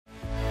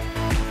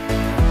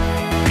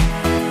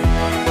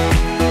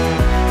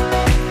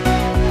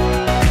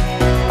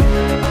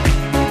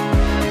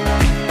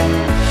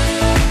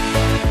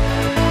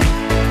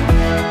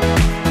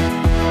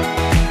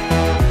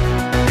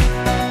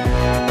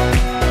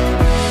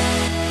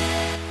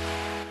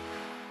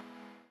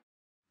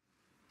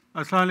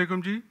Assalamu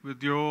alaikum ji.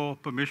 With your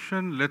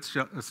permission, let's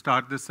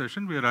start this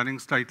session. We are running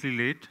slightly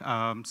late.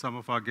 Some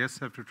of our guests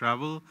have to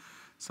travel.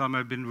 Some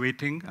have been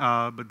waiting,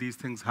 but these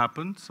things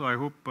happen. So I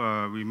hope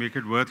we make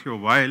it worth your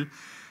while.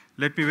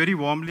 Let me very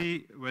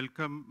warmly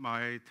welcome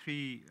my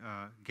three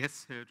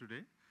guests here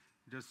today.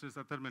 Justice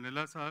Athar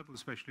Minallah sahab, who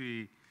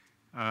especially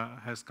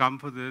has come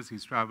for this.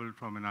 He's traveled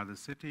from another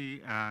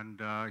city, and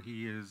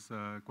he is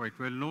quite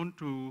well known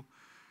to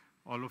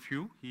all of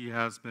you. He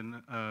has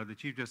been the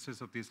Chief Justice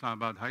of the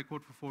Islamabad High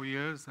Court for 4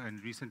 years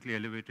and recently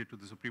elevated to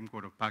the Supreme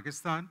Court of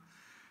Pakistan.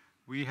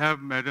 We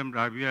have Madam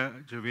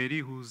Rabiya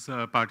Javeri, who's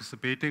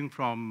participating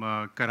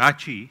from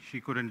Karachi. She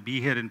couldn't be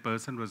here in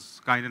person,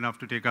 was kind enough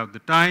to take out the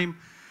time.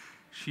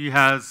 She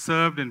has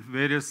served in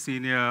various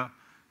senior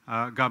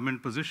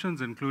government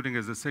positions, including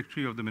as the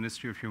Secretary of the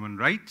Ministry of Human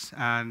Rights,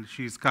 and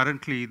she's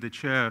currently the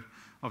Chair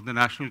of the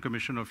National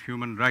Commission of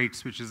Human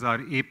Rights, which is our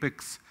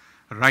apex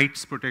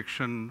rights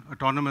protection,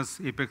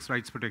 autonomous apex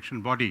rights protection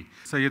body.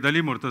 Syed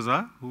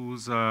Murtaza,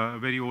 who's a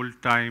very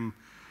old-time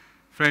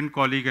friend,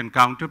 colleague, and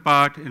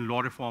counterpart in law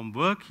reform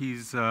work.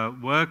 He's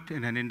worked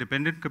in an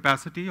independent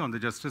capacity on the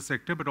justice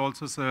sector, but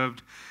also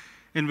served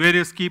in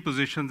various key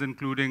positions,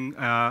 including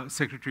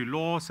Secretary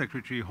Law,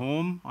 Secretary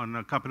Home on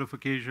a couple of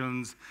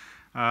occasions,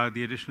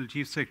 the Additional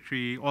Chief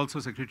Secretary, also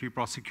Secretary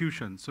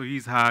Prosecution. So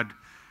he's had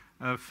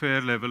a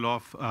fair level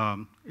of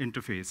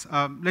interface.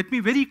 Let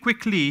me very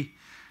quickly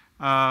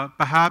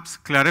perhaps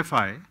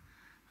clarify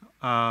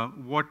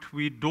what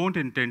we don't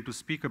intend to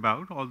speak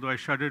about, although I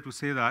shudder to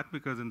say that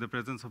because in the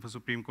presence of a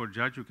Supreme Court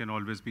judge, you can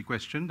always be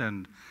questioned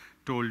and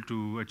told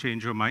to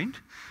change your mind.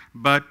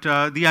 But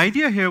the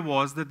idea here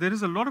was that there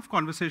is a lot of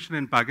conversation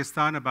in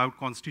Pakistan about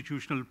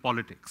constitutional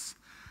politics.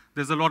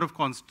 There's a lot of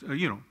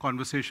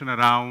conversation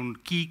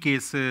around key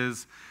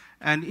cases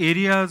and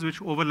areas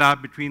which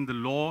overlap between the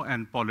law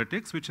and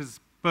politics, which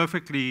is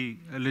perfectly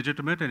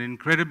legitimate and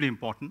incredibly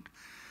important.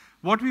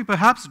 What we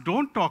perhaps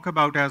don't talk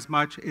about as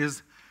much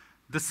is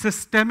the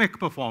systemic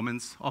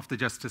performance of the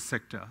justice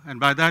sector. And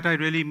by that, I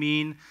really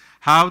mean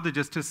how the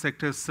justice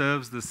sector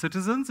serves the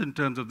citizens in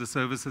terms of the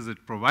services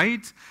it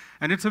provides.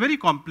 And it's a very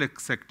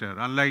complex sector.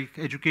 Unlike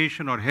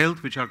education or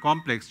health, which are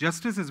complex,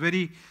 justice is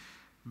very,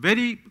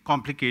 very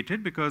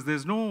complicated because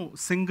there's no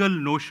single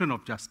notion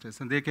of justice,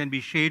 and there can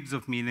be shades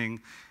of meaning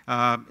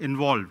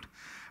involved.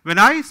 When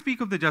I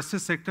speak of the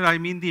justice sector, I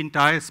mean the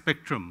entire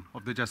spectrum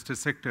of the justice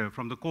sector,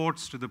 from the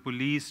courts to the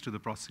police to the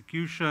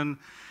prosecution,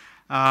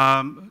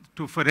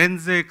 to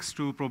forensics,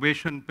 to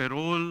probation,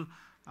 parole,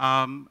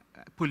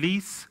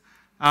 police,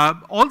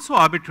 also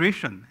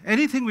arbitration.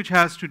 Anything which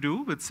has to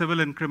do with civil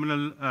and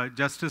criminal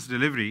justice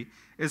delivery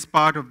is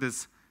part of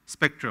this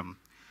spectrum.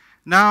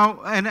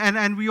 Now,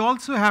 and we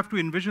also have to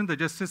envision the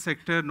justice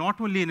sector not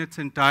only in its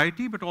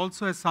entirety, but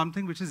also as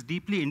something which is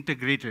deeply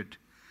integrated.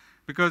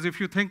 Because if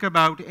you think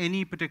about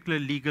any particular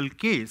legal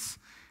case,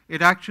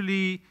 it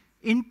actually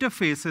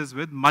interfaces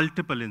with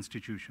multiple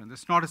institutions.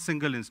 It's not a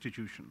single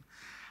institution.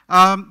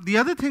 The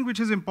other thing which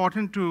is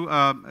important to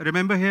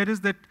remember here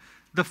is that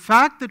the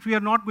fact that we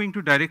are not going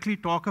to directly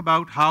talk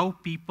about how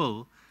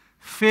people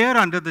fare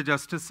under the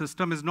justice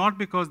system is not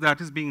because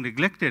that is being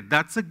neglected.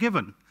 That's a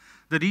given.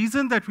 The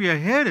reason that we are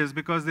here is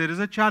because there is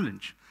a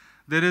challenge.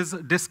 There is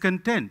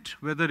discontent,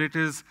 whether it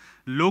is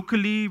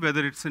locally,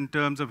 whether it's in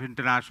terms of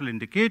international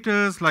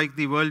indicators like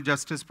the World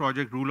Justice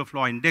Project Rule of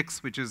Law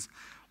Index, which is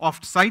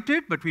oft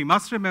cited, but we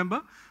must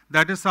remember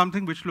that is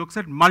something which looks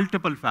at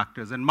multiple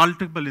factors and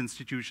multiple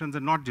institutions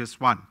and not just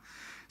one.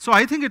 So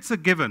I think it's a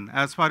given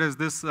as far as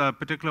this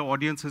particular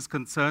audience is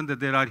concerned that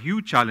there are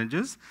huge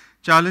challenges,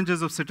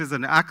 challenges of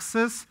citizen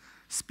access,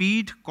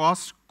 speed,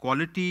 cost,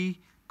 quality,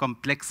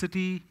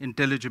 complexity,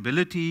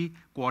 intelligibility,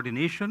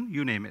 coordination,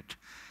 you name it.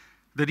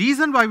 The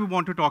reason why we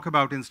want to talk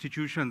about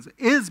institutions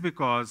is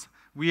because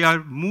we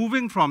are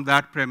moving from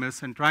that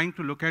premise and trying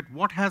to look at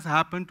what has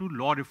happened to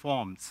law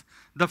reforms,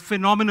 the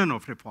phenomenon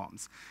of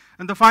reforms.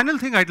 And the final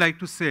thing I'd like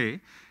to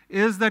say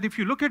is that if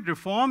you look at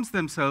reforms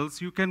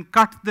themselves, you can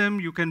cut them,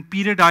 you can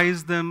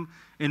periodize them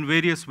in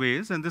various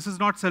ways, and this is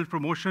not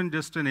self-promotion,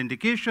 just an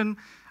indication.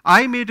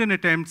 I made an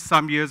attempt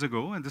some years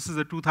ago, and this is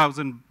a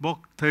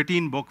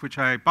 2013 book which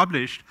I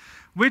published,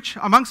 which,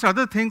 amongst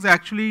other things,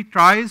 actually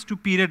tries to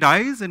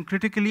periodize and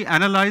critically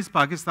analyze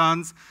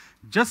Pakistan's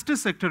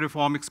justice sector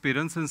reform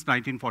experience since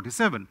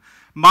 1947.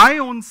 My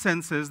own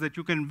sense is that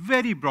you can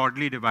very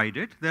broadly divide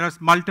it. There are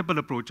multiple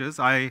approaches.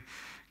 I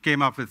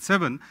came up with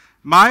 7.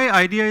 My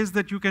idea is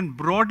that you can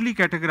broadly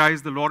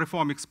categorize the law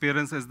reform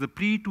experience as the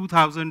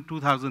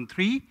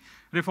pre-2000-2003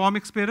 reform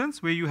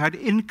experience, where you had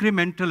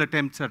incremental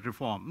attempts at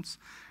reforms,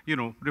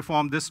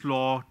 reform this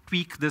law,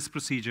 tweak this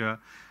procedure.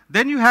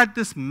 Then you had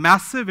this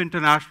massive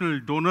international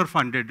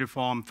donor-funded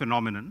reform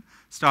phenomenon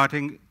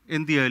starting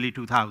in the early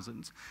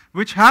 2000s,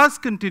 which has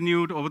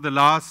continued over the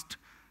last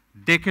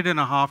decade and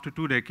a half to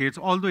 2 decades,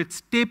 although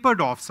it's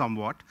tapered off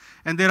somewhat,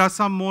 and there are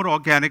some more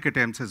organic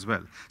attempts as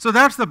well. So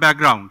that's the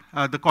background,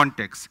 the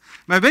context.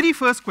 My very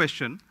first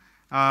question,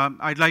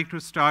 I'd like to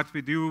start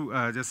with you,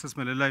 Justice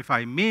Minallah, if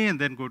I may, and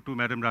then go to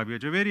Madam Rabiya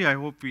Javeri. I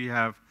hope we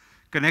have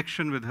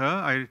connection with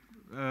her.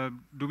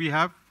 Do we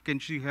have Can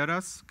she hear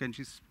us?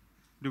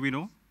 Do we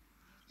know?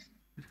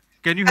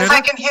 Can you hear Yes, us?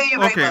 I can hear you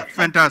very well. Okay,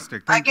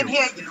 fantastic. Thank you. I can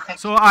hear you.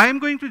 So I am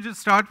going to just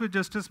start with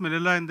Justice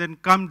Minallah and then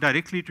come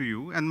directly to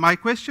you. And my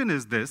question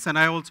is this, and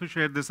I also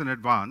shared this in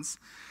advance.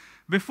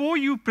 Before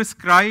you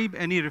prescribe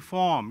any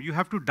reform, you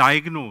have to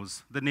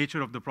diagnose the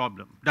nature of the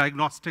problem.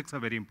 Diagnostics are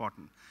very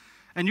important.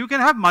 And you can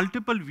have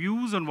multiple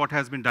views on what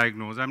has been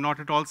diagnosed. I'm not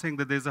at all saying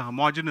that there's a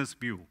homogeneous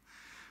view.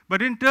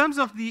 But in terms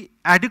of the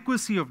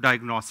adequacy of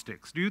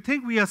diagnostics, do you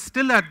think we are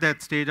still at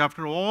that stage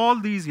after all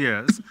these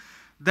years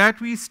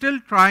that we're still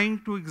trying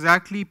to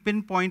exactly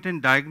pinpoint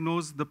and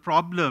diagnose the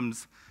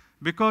problems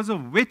because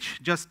of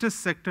which justice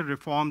sector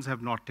reforms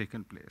have not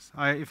taken place?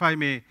 If I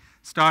may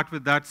start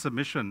with that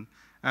submission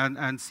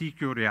and seek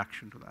your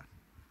reaction to that.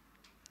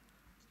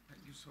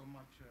 Thank you so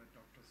much,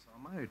 Dr.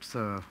 Osama. It's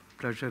a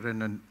pleasure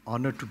and an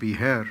honor to be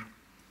here.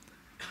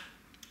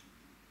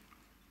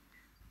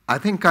 I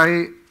think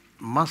I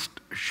must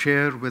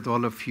share with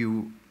all of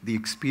you the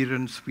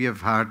experience we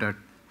have had at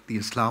the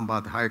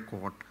Islamabad High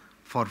Court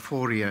for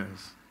 4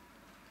 years.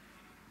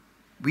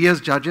 We as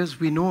judges,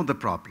 we know the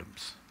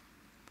problems.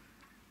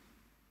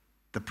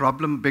 The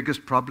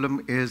biggest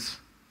problem is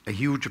a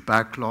huge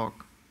backlog.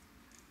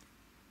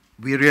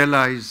 We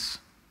realize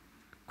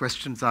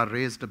questions are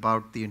raised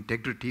about the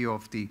integrity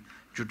of the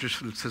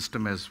judicial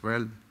system as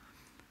well.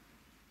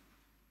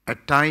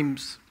 At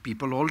times,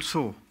 people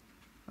also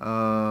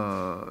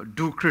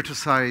do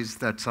criticize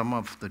that some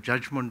of the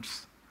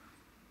judgments,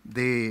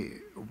 they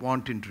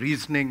want in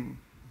reasoning.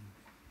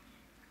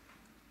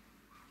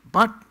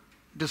 But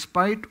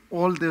despite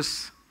all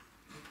this,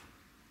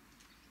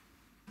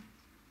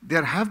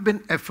 there have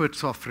been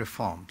efforts of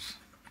reforms.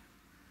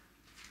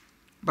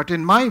 But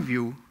in my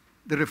view,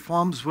 the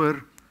reforms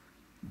were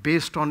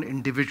based on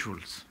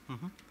individuals.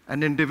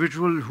 An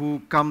individual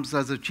who comes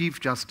as a Chief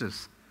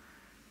Justice,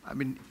 I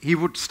mean, he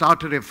would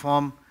start a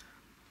reform.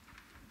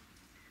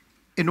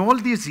 In all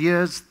these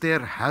years, there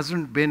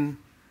hasn't been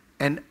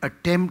an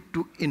attempt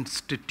to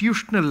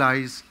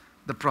institutionalize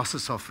the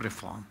process of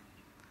reform.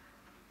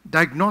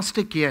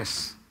 Diagnostic,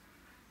 yes.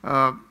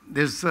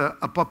 There's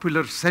a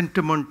popular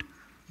sentiment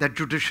that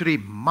judiciary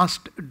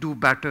must do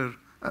better.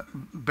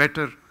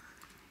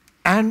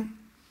 And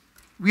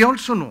we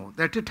also know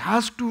that it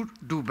has to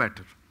do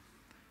better.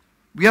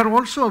 We are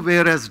also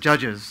aware as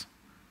judges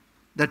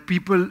that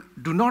people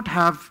do not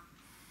have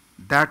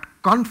that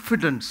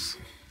confidence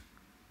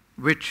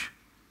which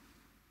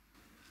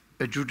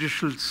a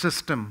judicial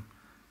system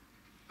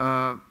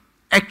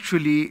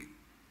actually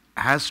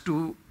has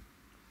to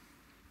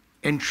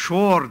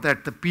ensure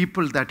that the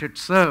people that it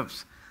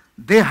serves,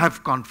 they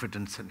have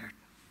confidence in it.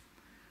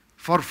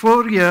 For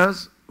 4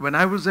 years, when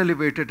I was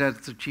elevated as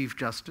the Chief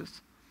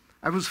Justice,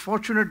 I was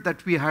fortunate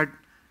that we had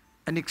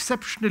an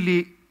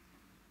exceptionally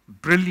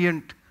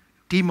brilliant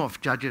team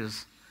of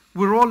judges who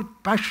were all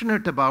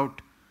passionate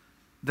about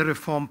the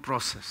reform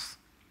process.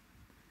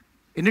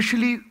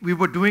 Initially, we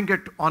were doing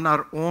it on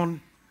our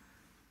own,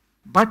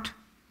 but,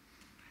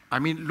 I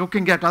mean,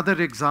 looking at other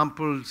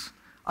examples,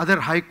 other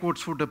high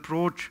courts would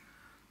approach,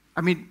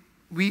 I mean,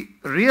 we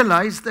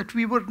realized that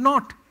we were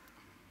not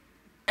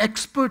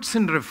experts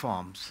in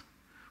reforms.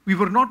 We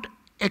were not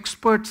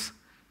experts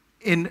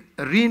in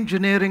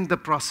re-engineering the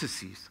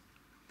processes.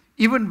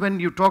 Even when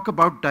you talk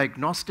about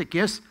diagnostic,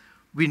 yes,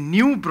 we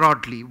knew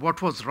broadly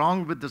what was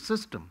wrong with the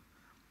system,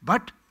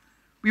 but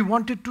we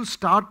wanted to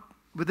start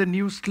with a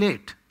new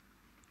slate.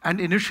 And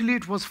initially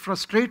it was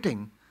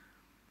frustrating,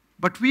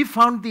 but we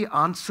found the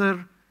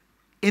answer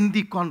in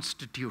the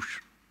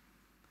Constitution.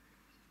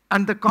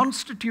 And the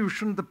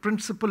Constitution, the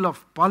principle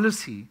of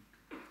policy,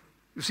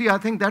 you see, I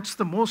think that's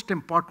the most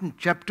important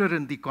chapter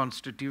in the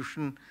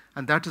Constitution,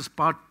 and that is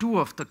part 2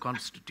 of the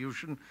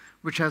Constitution,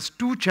 which has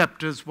 2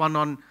 chapters, one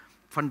on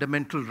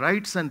fundamental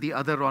rights and the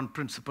other on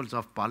principles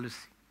of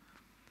policy.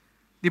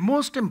 The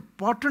most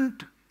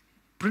important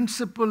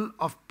principle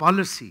of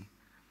policy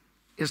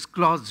is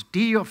Clause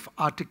D of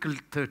Article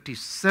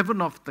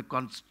 37 of the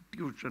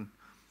Constitution,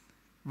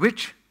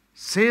 which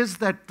says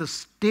that the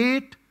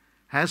state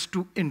has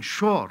to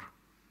ensure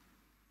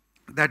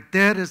that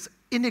there is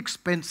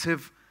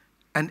inexpensive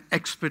and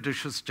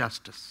expeditious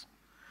justice.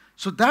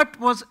 So that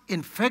was,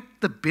 in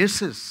fact, the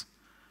basis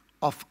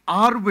of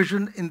our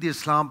vision in the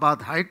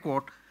Islamabad High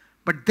Court.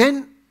 But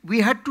then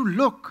we had to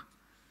look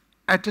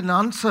at an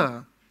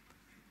answer,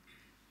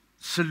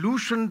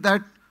 solution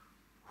that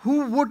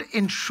who would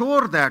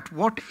ensure that?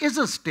 What is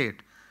a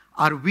state?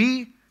 Are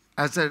we,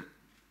 as a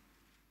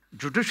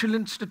judicial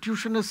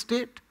institution, a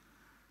state?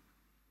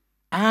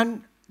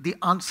 And the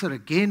answer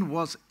again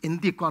was in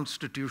the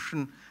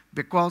Constitution,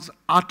 because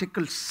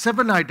Article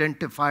 7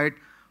 identified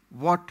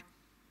what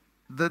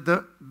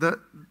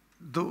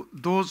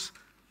those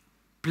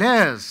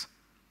players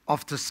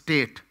of the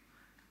state,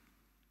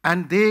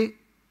 and they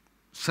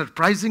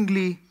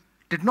surprisingly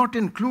did not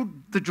include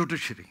the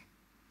judiciary.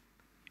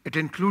 It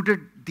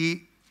included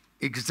the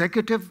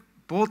executive,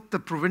 both the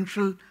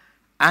provincial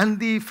and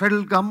the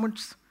federal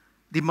governments,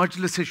 the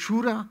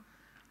Majlis-e-Shura,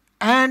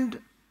 and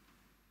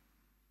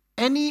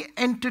any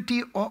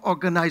entity or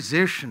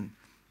organization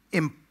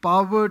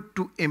empowered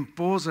to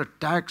impose a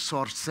tax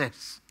or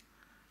cess.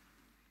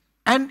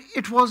 And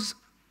it was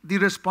the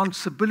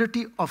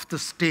responsibility of the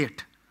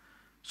state.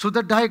 So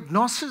the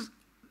diagnosis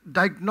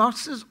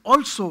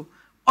also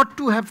ought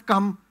to have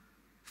come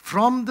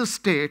from the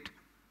state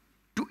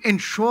to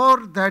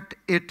ensure that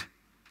it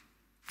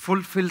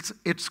fulfills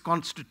its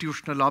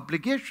constitutional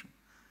obligation.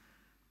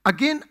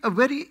 Again, a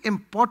very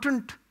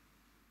important,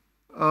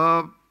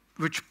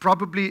 which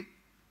probably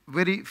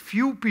very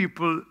few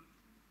people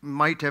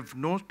might have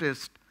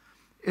noticed,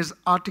 is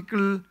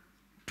Article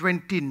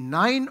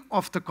 29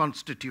 of the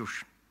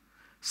Constitution.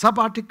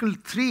 Sub-Article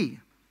 3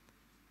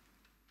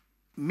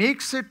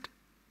 makes it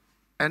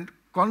a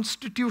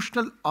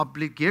constitutional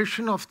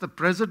obligation of the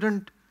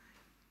President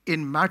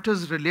in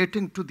matters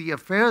relating to the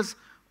affairs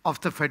of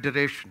the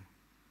Federation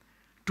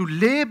to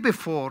lay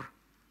before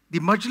the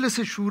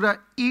Majlis-e-Shura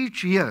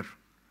each year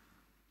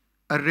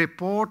a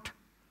report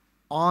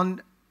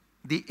on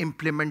the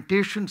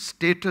implementation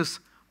status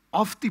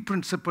of the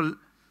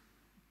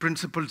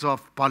principles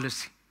of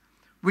policy,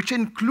 which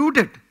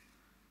included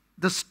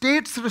the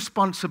state's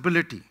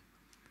responsibility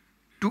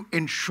to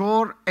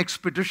ensure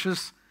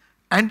expeditious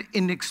and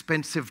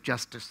inexpensive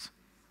justice.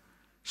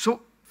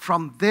 So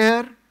from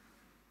there,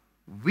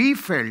 we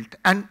felt,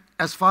 and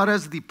as far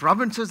as the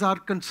provinces are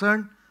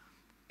concerned,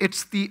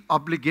 it's the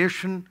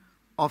obligation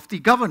of the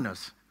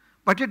governors.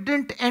 But it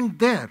didn't end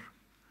there.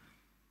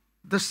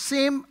 The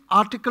same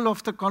article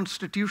of the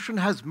Constitution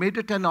has made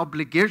it an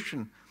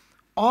obligation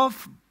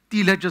of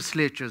the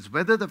legislatures,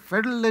 whether the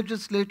federal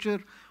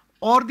legislature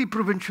or the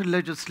provincial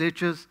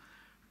legislatures,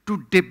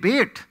 to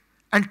debate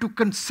and to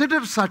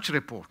consider such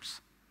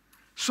reports.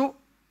 So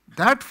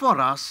that for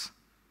us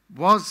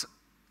was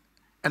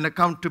an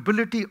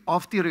accountability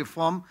of the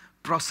reform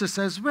process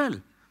as well.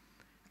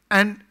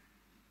 And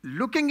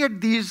looking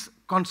at these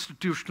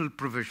constitutional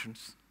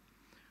provisions,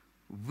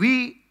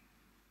 we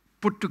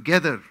put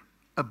together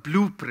a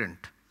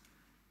blueprint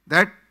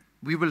that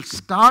we will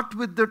start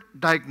with the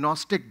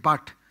diagnostic,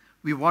 but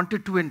we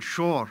wanted to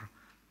ensure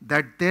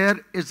that there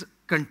is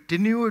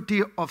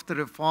continuity of the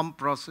reform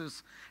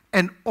process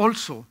and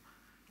also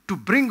to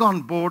bring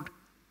on board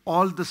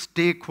all the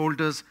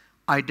stakeholders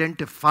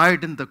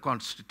identified in the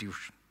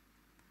Constitution.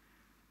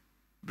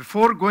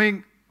 Before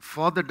going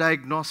for the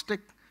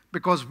diagnostic,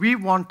 because we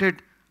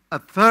wanted a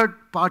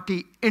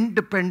third-party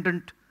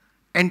independent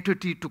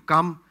entity to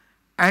come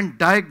and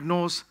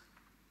diagnose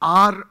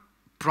our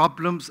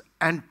problems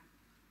and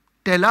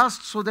tell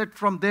us, so that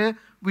from there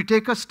we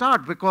take a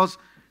start, because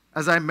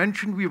as I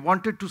mentioned, we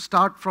wanted to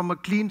start from a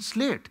clean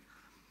slate.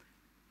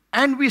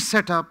 And we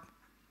set up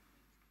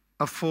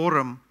a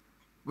forum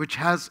which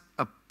has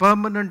a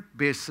permanent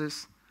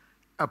basis,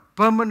 a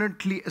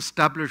permanently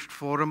established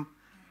forum,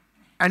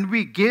 and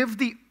we gave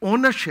the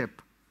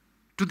ownership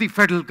to the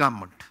federal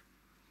government.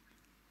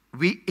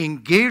 We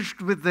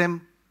engaged with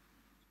them.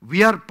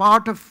 We are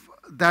part of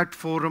that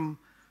forum,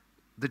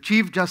 the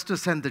Chief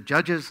Justice and the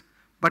judges,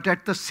 but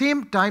at the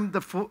same time, the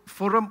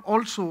forum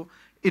also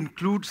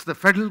includes the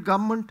federal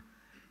government,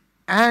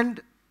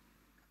 and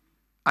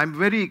I'm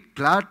very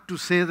glad to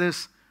say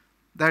this,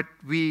 that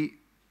we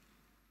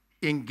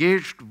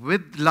engaged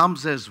with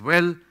LUMS as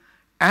well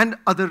and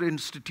other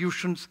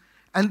institutions,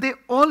 and they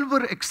all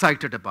were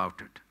excited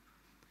about it.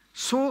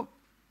 So,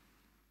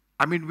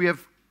 I mean, we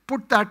have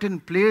put that in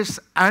place,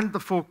 and the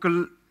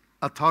focal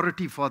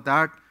authority for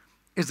that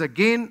is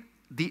again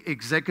the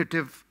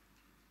executive,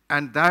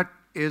 and that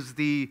is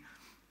the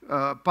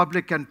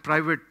Public and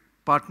Private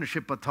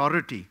Partnership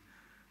Authority,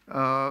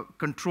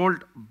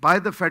 controlled by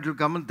the federal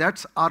government.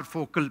 That's our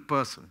focal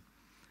person.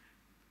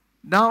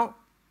 Now,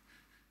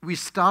 we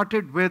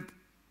started with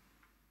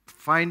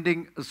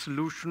finding a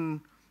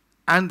solution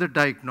and the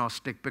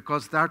diagnostic,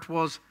 because that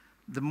was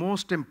the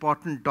most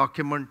important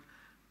document.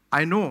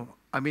 I know,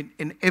 I mean,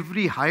 in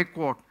every high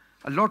court,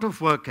 a lot of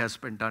work has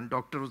been done.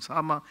 Dr.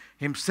 Osama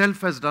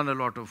himself has done a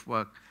lot of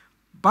work.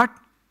 But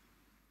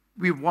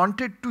we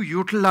wanted to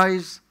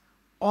utilize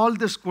all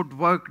this good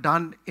work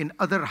done in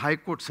other high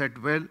courts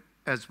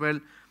as well,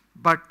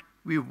 but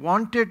we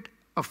wanted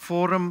a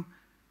forum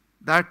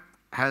that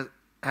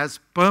has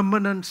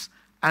permanence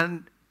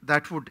and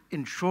that would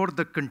ensure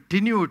the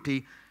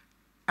continuity.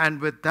 And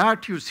with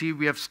that, you see,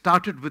 we have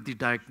started with the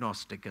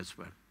diagnostic as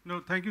well. No,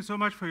 thank you so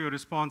much for your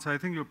response. I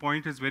think your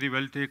point is very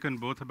well taken,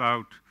 both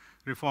about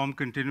reform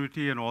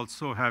continuity and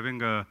also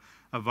having a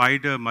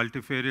wider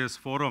multifarious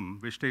forum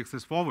which takes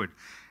this forward.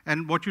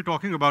 And what you're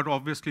talking about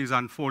obviously is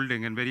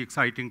unfolding and very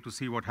exciting to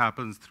see what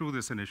happens through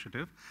this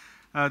initiative.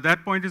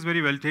 That point is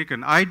very well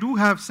taken. I do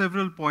have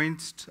several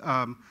points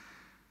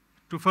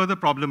to further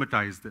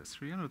problematize this,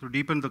 to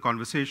deepen the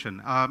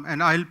conversation.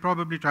 And I'll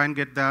probably try and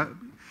get that.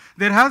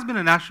 There has been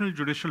a national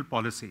judicial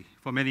policy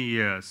for many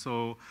years.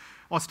 So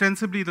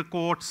ostensibly, the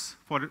courts,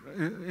 for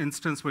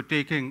instance, were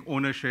taking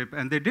ownership,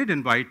 and they did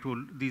invite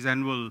to these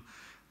annual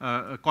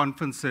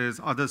conferences,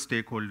 other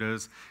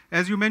stakeholders.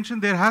 As you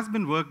mentioned, there has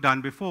been work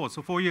done before.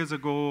 So 4 years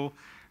ago,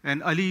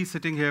 and Ali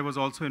sitting here was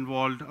also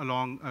involved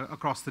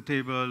across the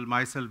table,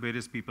 myself,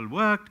 various people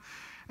worked.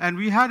 And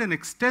we had an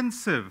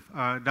extensive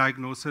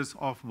diagnosis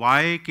of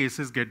why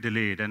cases get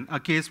delayed and a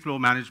case flow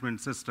management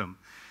system.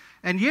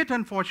 And yet,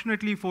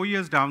 unfortunately, 4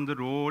 years down the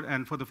road,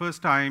 and for the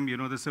first time,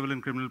 the Civil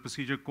and Criminal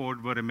Procedure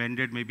Code were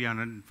amended maybe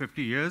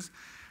 150 years,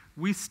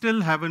 we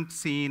still haven't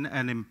seen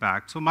an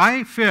impact. So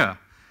my fear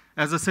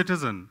as a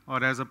citizen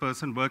or as a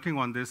person working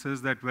on this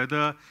is that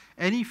whether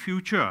any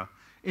future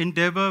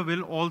endeavor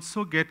will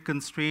also get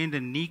constrained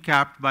and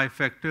kneecapped by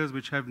factors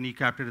which have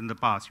kneecapped it in the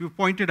past. You've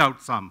pointed out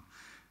some.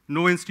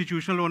 No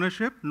institutional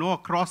ownership, no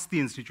across the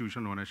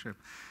institution ownership.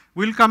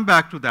 We'll come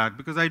back to that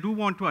because I do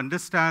want to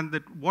understand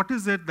that what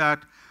is it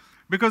that,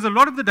 because a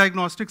lot of the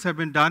diagnostics have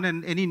been done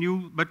and any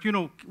new, but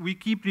we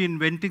keep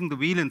reinventing the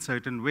wheel in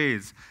certain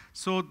ways.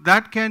 So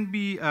that can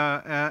be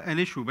an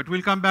issue, but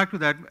we'll come back to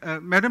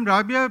that. Madam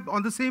Rabiya,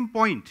 on the same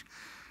point,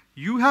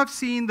 you have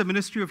seen the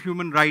Ministry of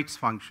Human Rights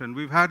function.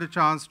 We've had a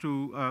chance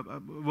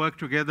to work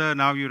together.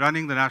 Now you're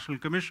running the National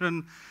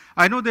Commission.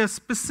 I know there are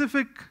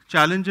specific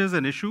challenges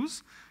and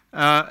issues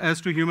as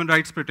to human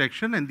rights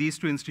protection and these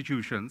two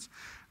institutions.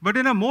 But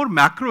in a more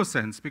macro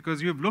sense,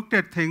 because you've looked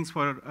at things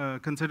for a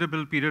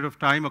considerable period of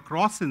time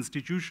across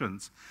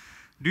institutions,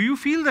 do you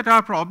feel that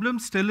our problem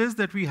still is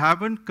that we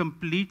haven't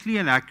completely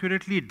and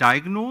accurately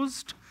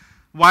diagnosed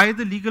why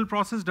the legal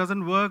process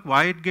doesn't work,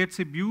 why it gets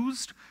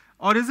abused,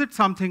 or is it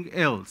something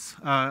else?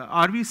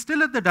 Are we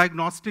still at the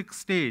diagnostic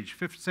stage,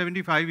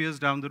 75 years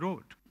down the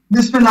road?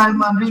 Bismillah,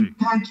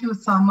 thank you,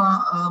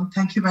 Osama.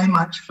 Thank you very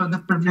much for the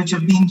privilege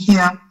of being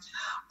here.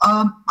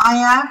 I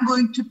am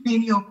going to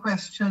pin your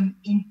question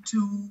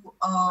into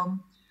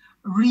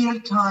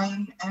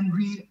real-time and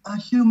a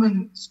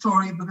human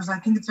story because I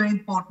think it's very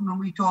important when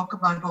we talk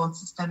about all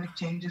systemic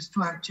changes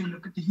to actually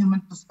look at the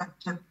human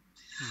perspective.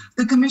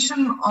 The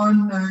Commission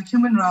on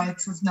Human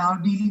Rights is now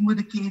dealing with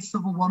a case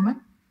of a woman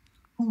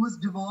who was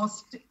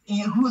divorced,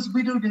 who was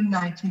widowed in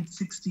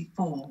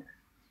 1964.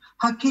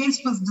 Her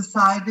case was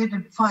decided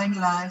and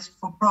finalized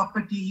for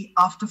property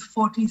after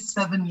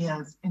 47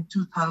 years in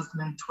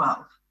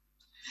 2012.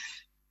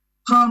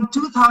 From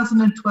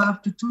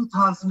 2012 to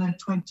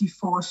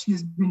 2024, she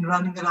has been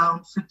running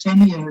around for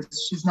 10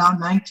 years. She's now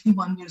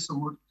 91 years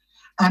old,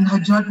 and her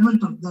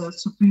judgment of the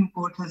Supreme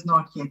Court has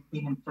not yet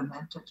been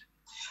implemented.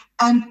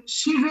 And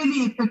she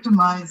really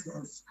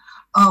epitomizes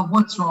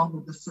what's wrong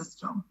with the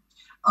system.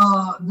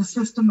 The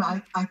system,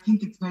 I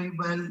think it's very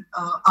well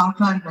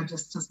outlined by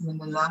Justice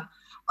Minallah.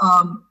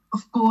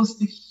 Of course,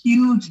 the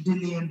huge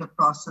delay in the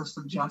process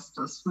of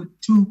justice with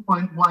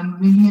 2.1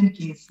 million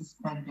cases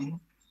pending,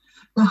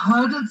 the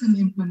hurdles in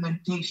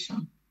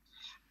implementation,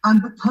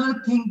 and the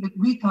third thing that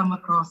we come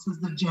across is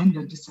the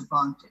gender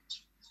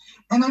disadvantage.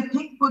 And I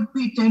think what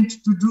we tend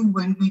to do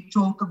when we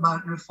talk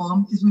about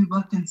reform is we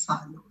work in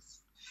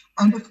silos.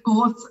 And of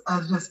course,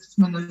 as Justice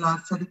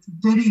Minallah said, it's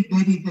very,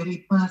 very,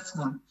 very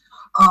personal.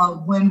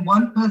 When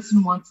one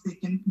person wants, they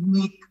can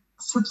make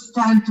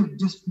substantive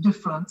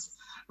difference,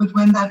 but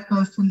when that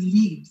person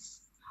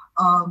leaves,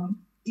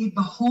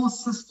 the whole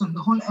system,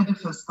 the whole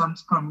edifice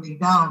comes crumbling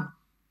down.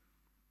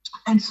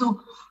 And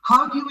so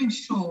how do you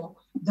ensure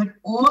that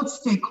all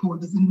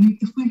stakeholders, and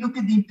if we look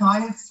at the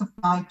entire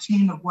supply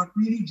chain of what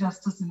really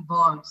justice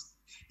involves,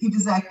 it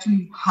is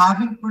actually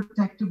having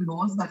protective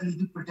laws, that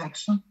legal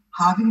protection,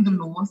 having the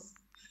laws,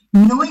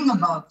 knowing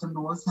about the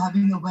laws,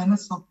 having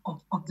awareness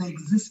of their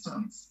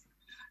existence,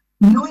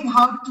 knowing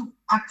how to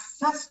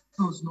access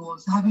those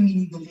laws, having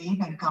legal aid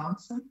and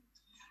counsel.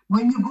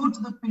 When you go to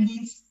the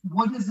police,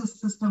 what is the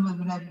system of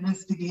an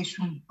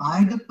investigation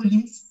by the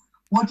police?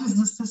 What is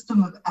the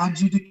system of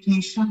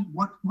adjudication?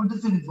 What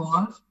does it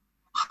involve?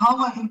 How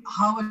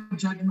are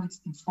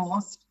judgments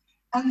enforced?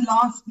 And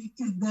lastly,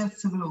 is there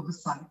civil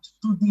oversight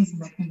to these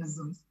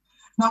mechanisms?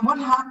 Now, what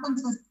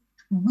happens is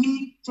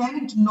we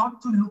tend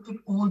not to look at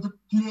all the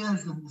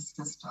players in the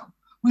system.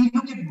 We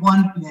look at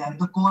one player,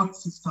 the court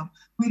system.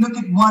 We look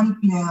at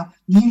one player,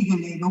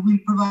 legal aid, or we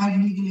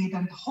provide legal aid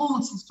and the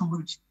whole system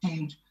will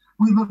change.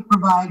 We will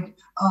provide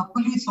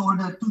police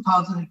order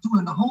 2002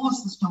 and the whole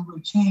system will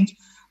change.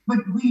 But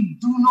we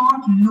do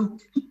not look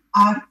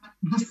at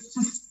the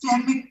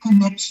systemic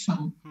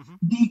connection,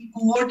 the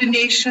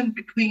coordination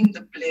between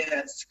the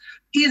players.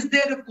 Is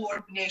there a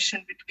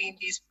coordination between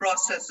these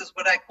processes,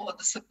 what I call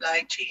the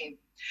supply chain?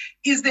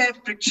 Is there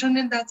friction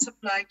in that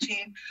supply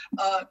chain?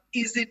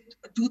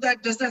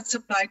 Does that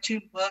supply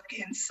chain work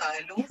in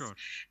silos? Sure.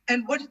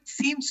 And what it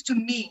seems to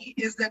me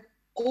is that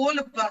all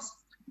of us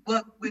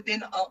work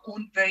within our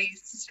own very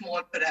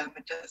small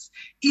parameters,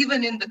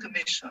 even in the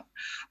Commission.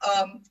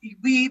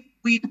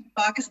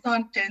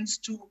 Pakistan tends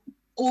to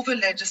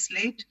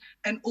over-legislate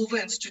and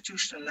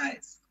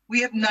over-institutionalize. We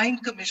have 9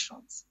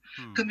 commissions.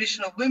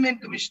 Commission of Women,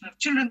 Commission of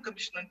Children,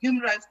 Commission on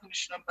Human Rights,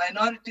 Commission on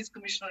Minorities,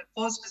 Commission on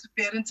Forced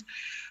Disappearance.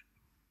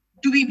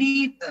 Do we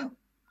need them?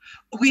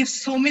 We have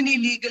so many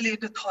legal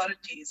aid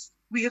authorities.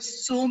 We have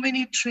so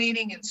many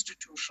training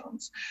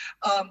institutions.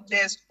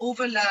 There's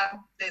overlap,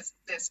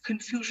 there's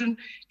confusion.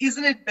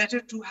 Isn't it better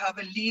to have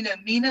a leaner,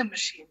 meaner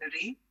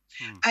machinery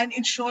and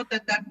ensure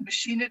that that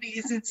machinery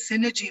is in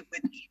synergy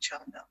with each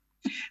other?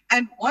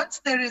 And once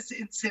there is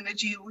in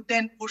synergy, you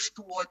then push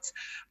towards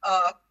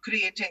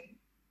creating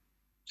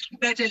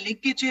better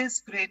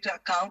linkages, greater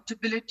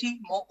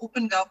accountability, more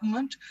open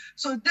government.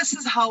 So this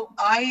is how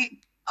I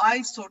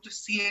sort of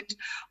see it.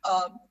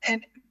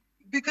 And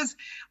because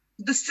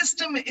the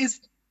system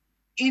is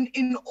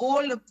in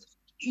all of,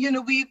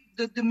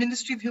 the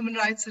Ministry of Human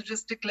Rights has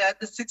just declared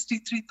that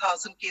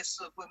 63,000 cases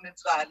of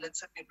women's violence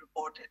have been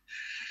reported.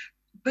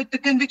 But the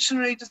conviction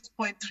rate is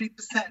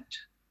 0.3%.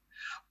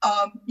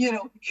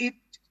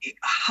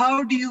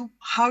 How do you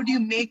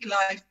make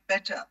life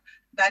better?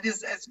 That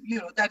is,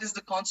 that is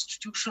the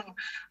Constitution,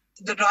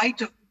 the right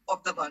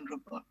of the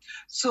vulnerable.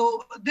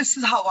 So this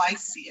is how I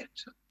see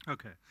it.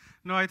 Okay.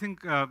 No, I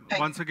think,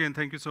 once again,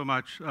 thank you so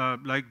much.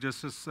 Like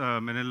Justice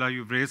Minallah,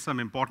 you've raised some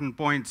important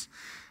points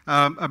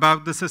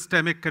about the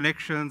systemic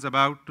connections,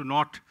 about to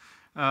not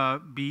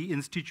be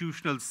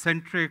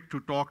institutional-centric,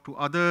 to talk to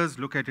others,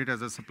 look at it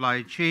as a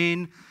supply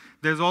chain.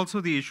 There's also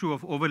the issue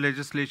of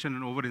over-legislation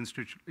and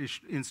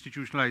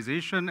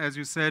over-institutionalization, as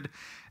you said,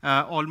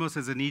 almost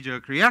as a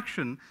knee-jerk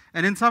reaction.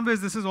 And in some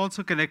ways, this is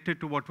also connected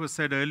to what was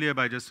said earlier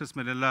by Justice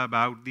Minallah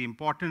about the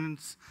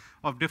importance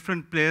of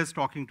different players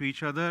talking to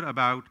each other,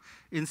 about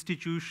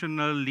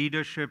institutional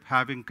leadership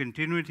having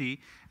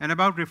continuity, and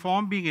about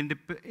reform being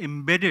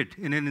embedded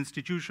in an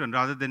institution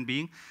rather than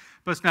being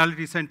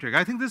personality-centric.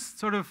 I think this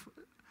sort of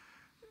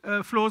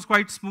flows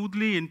quite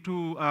smoothly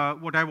into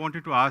what I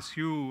wanted to ask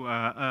you,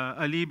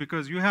 Ali,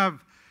 because you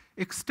have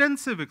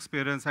extensive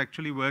experience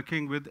actually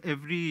working with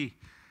every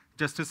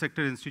justice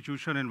sector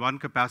institution in one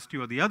capacity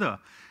or the other.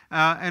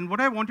 And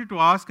what I wanted to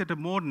ask at a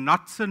more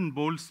nuts and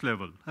bolts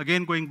level,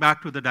 again going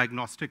back to the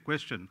diagnostic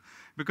question,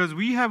 because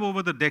we have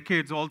over the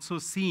decades also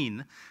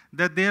seen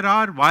that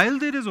while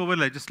there is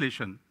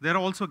over-legislation, there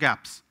are also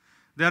gaps.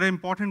 There are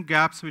important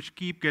gaps which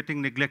keep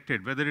getting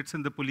neglected, whether it's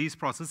in the police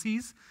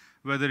processes,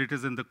 whether it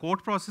is in the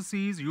court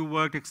processes. You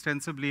worked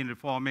extensively in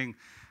reforming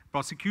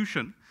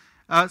prosecution.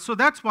 So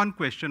that's one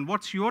question.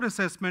 What's your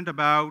assessment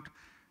about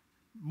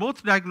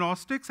both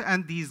diagnostics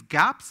and these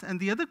gaps? And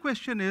the other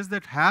question is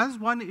that has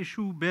one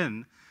issue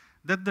been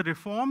that the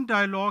reform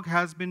dialogue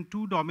has been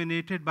too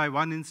dominated by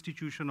one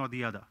institution or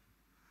the other?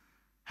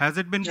 Has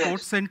it been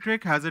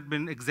court-centric? Has it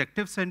been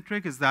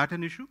executive-centric? Is that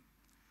an issue?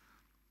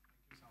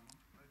 I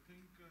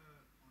think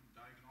on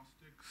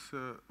diagnostics,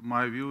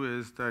 my view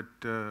is that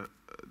the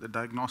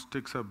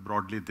diagnostics are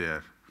broadly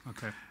there.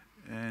 Okay.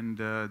 And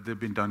they've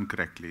been done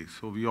correctly.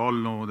 So we all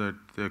know that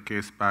there are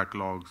case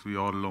backlogs. We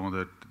all know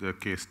that there are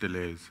case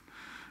delays.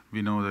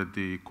 We know that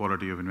the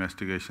quality of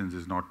investigations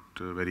is not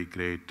very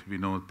great. We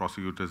know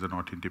prosecutors are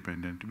not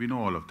independent. We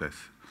know all of this.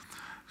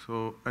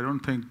 So I don't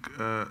think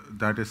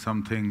that is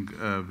something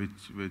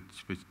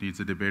which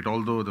needs a debate,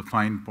 although the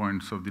fine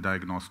points of the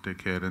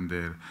diagnostic here and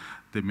there,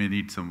 they may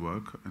need some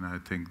work, and I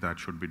think that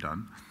should be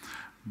done.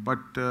 But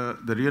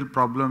the real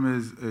problem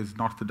is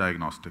not the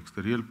diagnostics.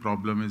 The real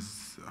problem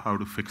is how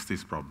to fix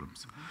these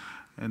problems.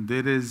 And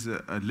there is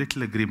a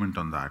little agreement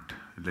on that,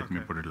 let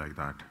me put it like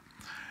that.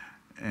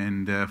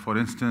 And for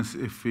instance,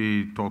 if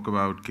we talk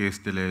about case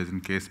delays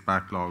and case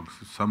backlogs,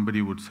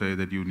 somebody would say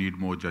that you need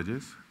more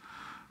judges.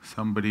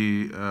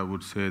 Somebody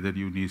would say that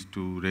you need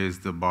to raise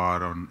the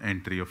bar on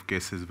entry of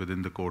cases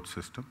within the court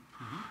system.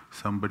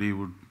 Somebody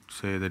would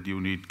say that you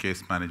need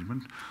case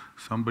management.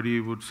 Somebody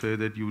would say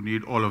that you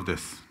need all of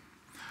this.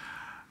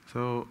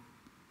 So,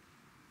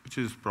 which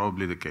is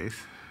probably the case.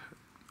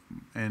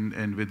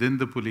 And within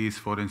the police,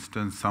 for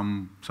instance,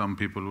 some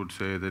people would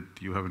say that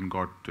you haven't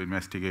got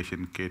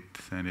investigation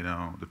kits and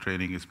the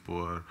training is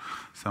poor.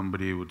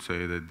 Somebody would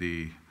say that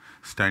the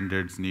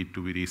standards need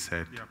to be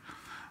reset. Yep.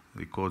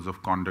 The codes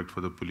of conduct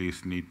for the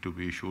police need to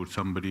be issued.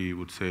 Somebody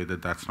would say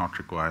that that's not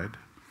required.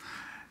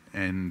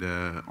 And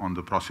on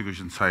the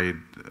prosecution side,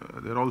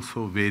 there are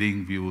also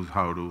varying views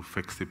how to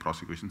fix the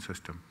prosecution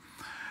system.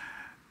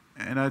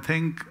 And I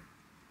think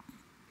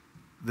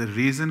the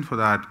reason for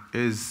that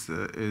is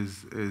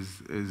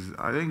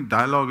I think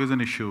dialogue is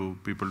an issue.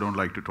 People don't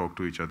like to talk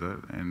to each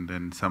other, and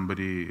then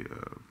somebody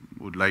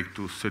would like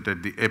to sit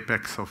at the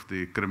apex of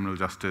the criminal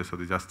justice or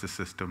the justice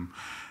system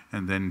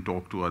and then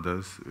talk to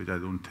others, which I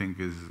don't think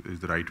is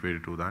the right way to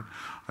do that.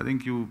 I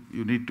think you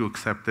need to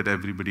accept that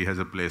everybody has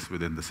a place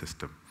within the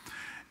system.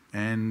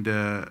 And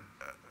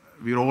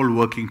we're all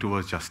working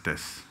towards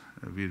justice.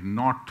 We're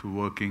not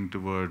working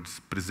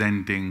towards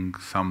presenting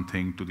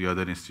something to the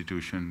other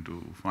institution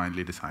to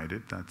finally decide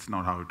it. That's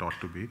not how it ought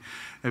to be.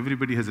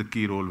 Everybody has a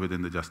key role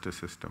within the justice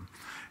system.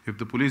 If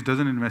the police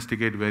doesn't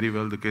investigate very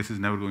well, the case is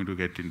never going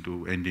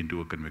to end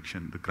into a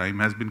conviction. The crime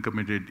has been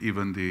committed,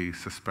 even the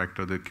suspect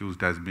or the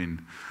accused has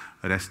been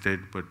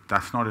arrested, but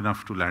that's not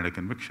enough to land a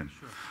conviction.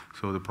 Sure.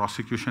 So the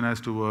prosecution has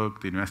to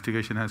work, the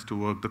investigation has to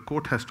work, the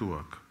court has to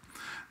work.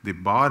 The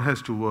bar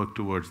has to work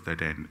towards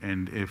that end.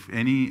 And if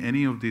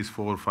any of these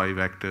 4 or 5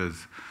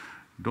 actors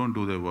don't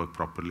do their work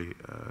properly,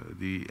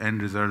 the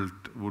end result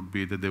would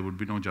be that there would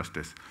be no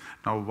justice.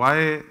 Now,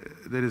 why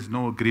there is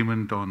no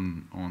agreement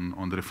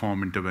on the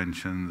reform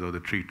interventions or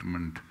the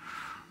treatment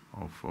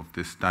of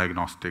this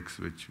diagnostics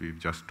which we've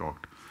just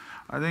talked?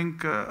 I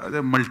think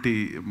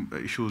the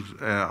issues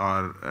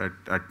are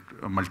at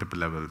multiple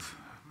levels.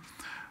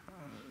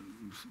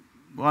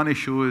 One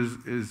issue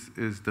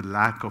is the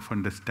lack of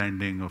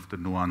understanding of the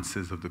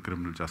nuances of the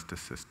criminal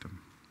justice system.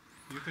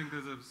 You think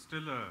there's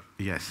still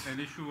yes. an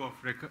issue of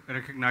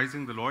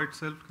recognizing the law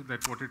itself,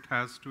 that what it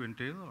has to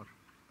entail, or?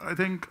 I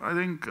think.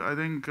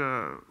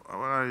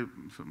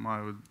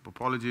 My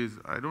apologies.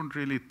 I don't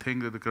really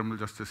think that the criminal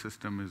justice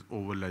system is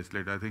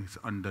over-legislated. I think it's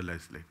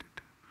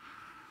under-legislated.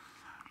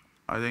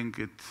 I think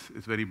it's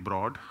very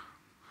broad.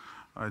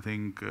 I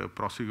think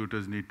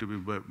prosecutors need to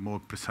be more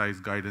precise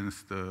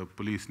guidance. The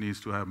police needs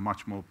to have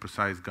much more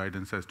precise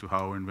guidance as to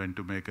how and when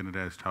to make an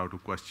arrest, how to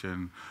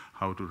question,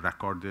 how to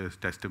record their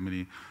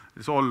testimony.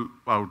 It's all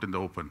out in the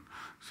open.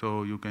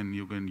 So you can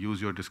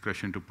use your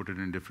discretion to put it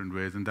in different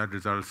ways, and that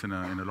results in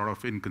a lot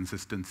of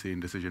inconsistency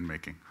in decision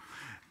making.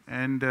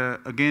 And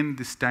again,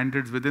 the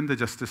standards within the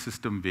justice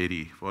system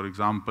vary. For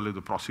example, if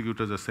the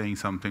prosecutors are saying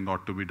something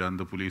ought to be done,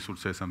 the police would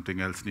say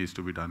something else needs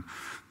to be done.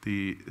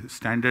 The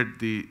standard,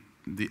 the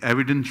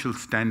evidential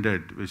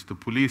standard which the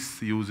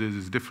police uses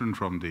is different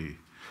from the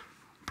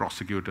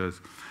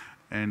prosecutors.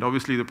 And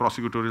obviously the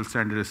prosecutorial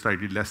standard is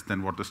slightly less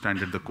than what the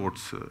standard the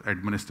courts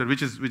administer,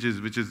 which is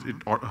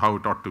how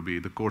it ought to be.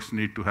 The courts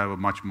need to have a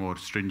much more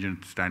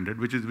stringent standard,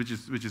 which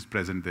is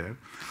present there.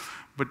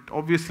 But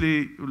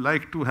obviously you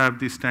like to have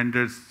these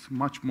standards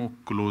much more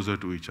closer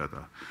to each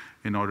other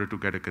in order to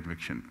get a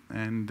conviction.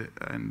 And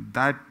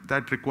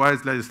that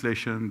requires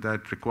legislation,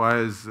 that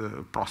requires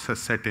process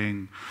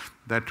setting,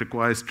 that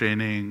requires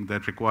training,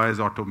 that requires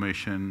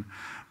automation.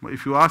 But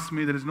if you ask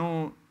me, there is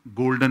no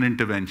golden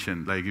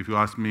intervention. Like if you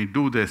ask me,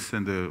 do this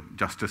and the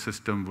justice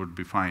system would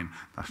be fine,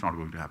 that's not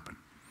going to happen.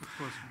 Of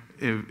course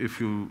not.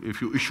 If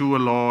you issue a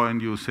law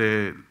and you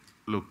say,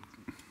 look,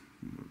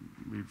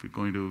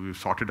 we've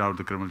sorted out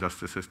the criminal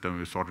justice system,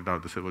 we've sorted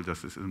out the civil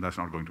justice system, that's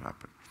not going to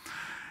happen.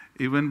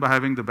 Even by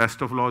having the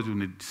best of laws,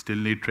 you still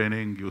need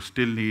training, you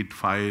still need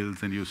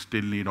files, and you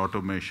still need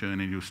automation,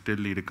 and you still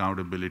need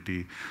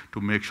accountability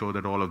to make sure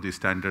that all of these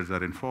standards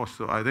are enforced.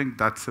 So I think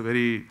that's a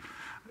very,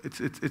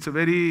 it's a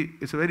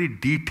very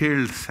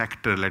detailed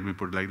sector, let me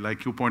put it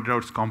like you pointed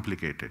out, it's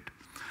complicated.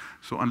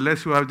 So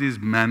unless you have these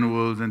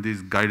manuals and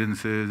these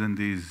guidances and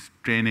these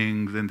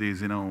trainings and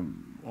these,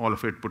 all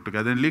of it put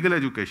together, and legal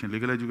education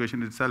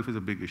itself is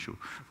a big issue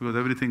because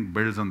everything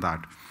builds on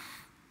that.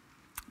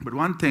 But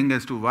one thing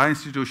as to why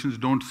institutions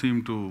don't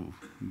seem to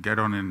get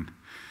on an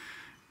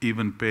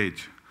even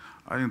page,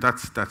 I think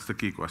that's the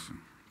key question.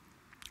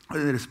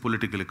 There is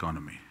political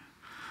economy.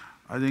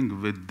 I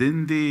think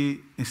within the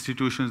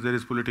institutions there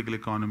is political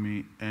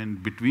economy,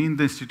 and between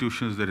the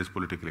institutions there is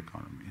political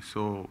economy.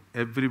 So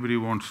everybody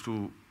wants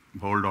to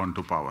hold on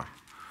to power.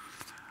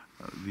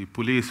 The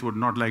police would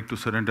not like to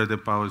surrender their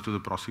powers to the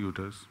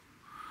prosecutors.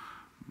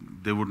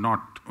 They would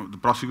not. The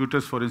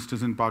prosecutors, for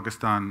instance, in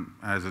Pakistan,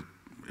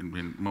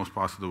 in most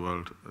parts of the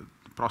world,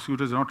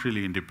 prosecutors are not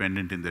really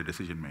independent in their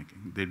decision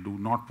making. They do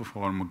not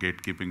perform a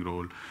gatekeeping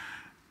role.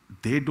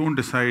 They don't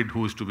decide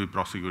who is to be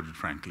prosecuted,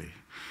 frankly.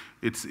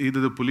 It's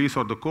either the police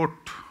or the court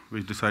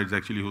which decides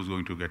actually who's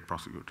going to get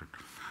prosecuted.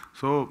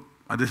 So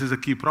this is a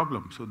key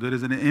problem. So there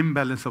is an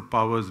imbalance of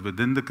powers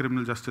within the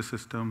criminal justice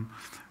system,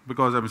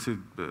 because obviously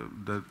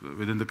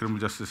within the criminal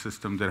justice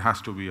system there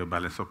has to be a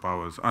balance of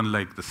powers,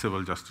 unlike the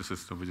civil justice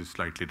system, which is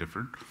slightly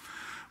different.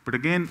 But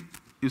again,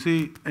 you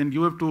see, and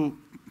you have to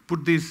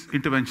put these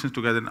interventions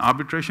together. And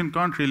arbitration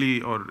can't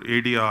really, or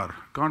ADR,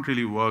 can't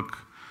really work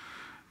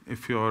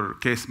if your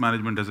case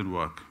management doesn't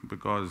work,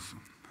 because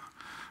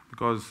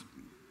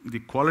the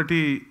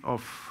quality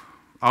of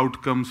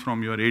outcomes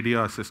from your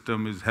ADR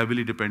system is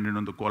heavily dependent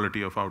on the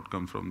quality of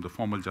outcomes from the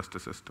formal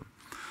justice system.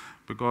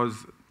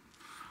 Because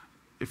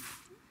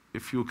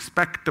if you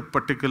expect a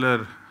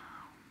particular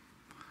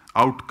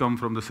outcome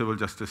from the civil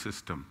justice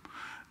system,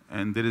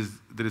 and there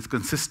is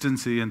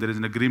consistency and there is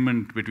an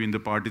agreement between the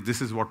parties,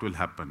 this is what will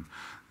happen.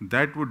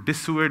 That would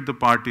dissuade the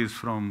parties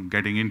from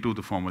getting into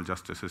the formal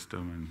justice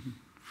system, and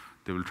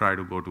they will try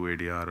to go to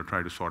ADR or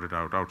try to sort it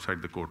out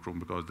outside the courtroom,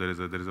 because there is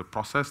a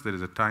process, there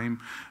is a time,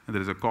 and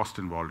there is a cost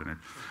involved in it.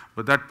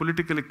 But that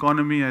political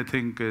economy, I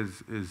think,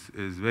 is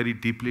very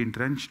deeply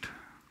entrenched,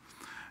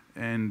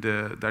 and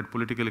that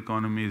political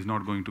economy is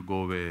not going to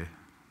go away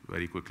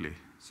very quickly.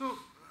 So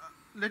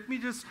let me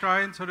just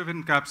try and sort of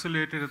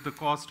encapsulate it at the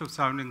cost of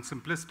sounding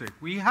simplistic.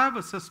 We have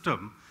a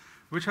system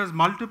which has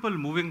multiple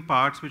moving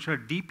parts which are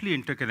deeply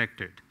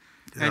interconnected.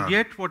 Yeah. And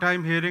yet what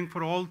I'm hearing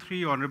for all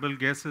three honorable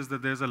guests is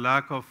that there's a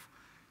lack of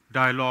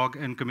dialogue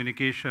and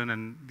communication,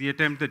 and the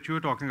attempt that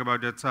you're talking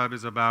about, Judge Saab,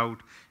 is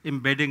about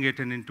embedding it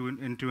into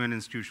an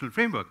institutional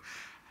framework.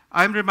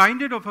 I'm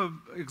reminded of an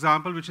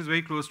example which is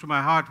very close to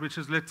my heart, which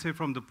is, let's say,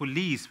 from the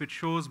police, which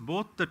shows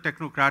both the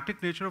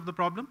technocratic nature of the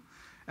problem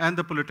and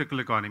the political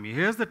economy.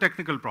 Here's the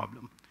technical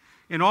problem.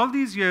 In all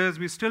these years,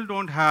 we still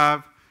don't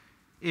have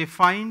a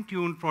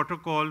fine-tuned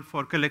protocol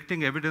for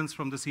collecting evidence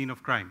from the scene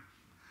of crime.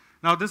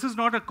 Now, this is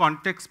not a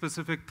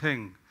context-specific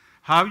thing.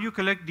 How you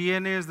collect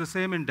DNA is the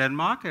same in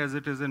Denmark as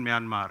it is in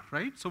Myanmar,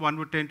 right? So one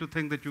would tend to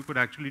think that you could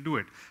actually do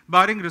it,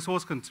 barring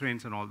resource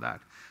constraints and all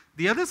that.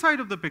 The other side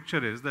of the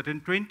picture is that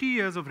in 20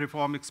 years of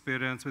reform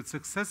experience with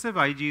successive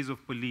IGs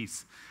of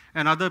police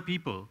and other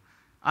people,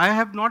 I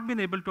have not been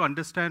able to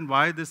understand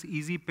why this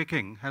easy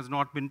picking has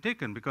not been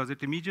taken, because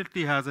it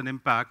immediately has an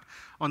impact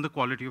on the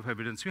quality of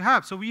evidence you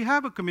have. So we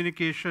have a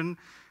communication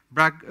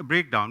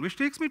breakdown, which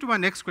takes me to my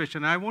next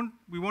question.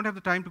 We won't have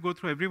the time to go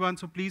through everyone,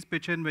 so please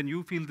pitch in when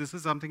you feel this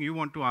is something you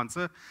want to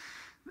answer.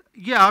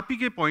 ये आप ही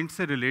के point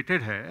से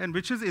related है, and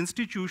which is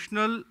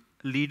institutional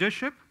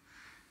leadership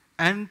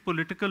and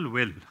political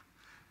will.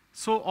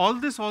 So all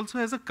this also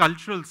has a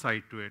cultural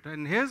side to it.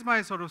 And here's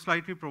my sort of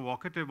slightly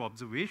provocative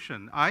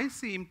observation. I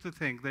seem to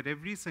think that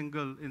every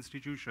single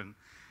institution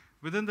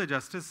within the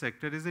justice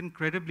sector is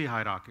incredibly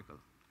hierarchical.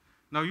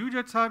 Now, you,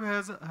 Judge Sahib,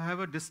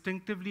 have a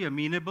distinctively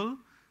amenable,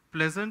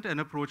 pleasant, and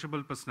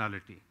approachable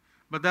personality.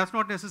 But that's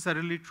not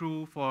necessarily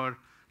true for,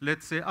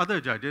 let's say, other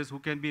judges who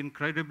can be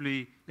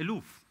incredibly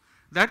aloof.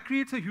 That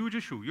creates a huge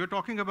issue. You're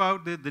talking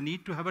about the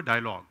need to have a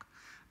dialogue,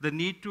 the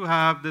need to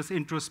have this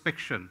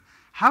introspection.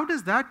 How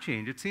does that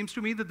change? It seems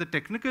to me that the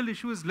technical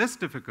issue is less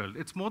difficult.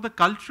 It's more the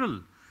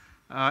cultural.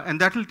 And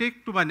that will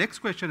take to my next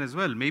question as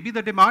well. Maybe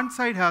the demand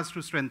side has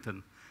to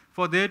strengthen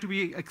for there to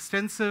be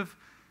extensive,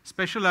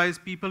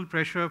 specialized people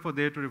pressure for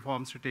there to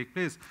reforms to take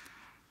place.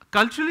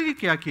 Culturally,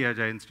 क्या किया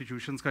जाए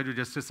institutions का जो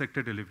justice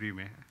sector delivery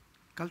में है?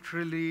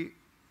 Culturally,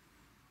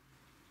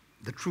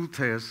 the truth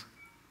is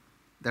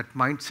that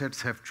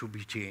mindsets have to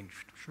be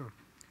changed. Sure.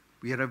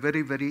 We are a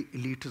very, very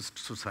elitist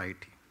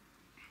society.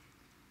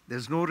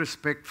 There's no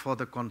respect for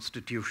the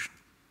Constitution.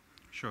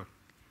 Sure.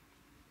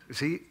 You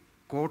see,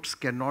 courts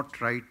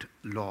cannot write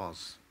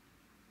laws.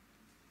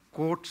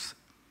 Courts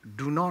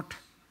do not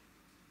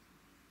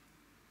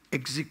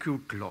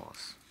execute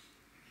laws.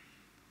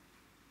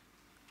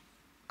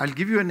 I'll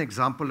give you an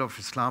example of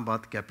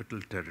Islamabad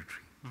Capital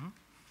Territory. Mm-hmm.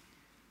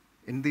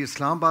 In the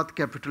Islamabad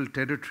Capital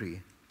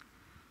Territory,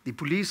 the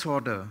police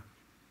order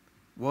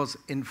was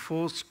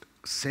enforced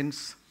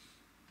since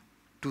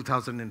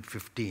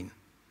 2015.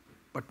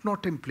 But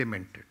not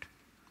implemented,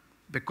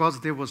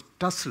 because there was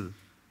tussle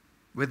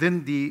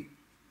within the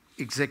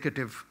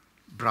executive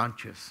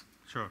branches,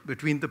 sure,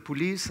 between the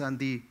police and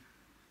the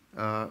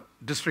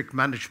district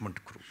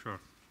management group. Sure.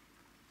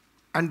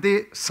 And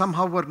they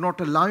somehow were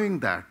not allowing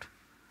that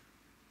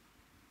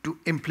to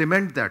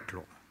implement that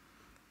law.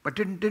 But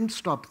it didn't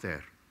stop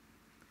there.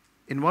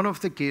 In one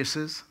of the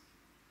cases,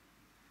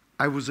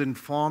 I was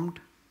informed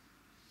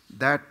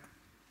that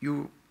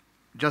you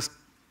just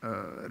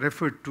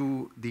referred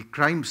to the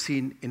crime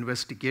scene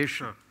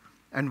investigation, sure,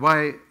 and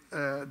why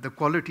the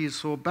quality is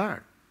so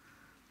bad.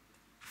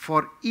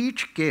 For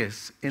each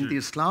case in the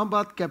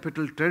Islamabad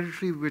Capital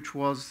Territory,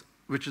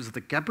 which is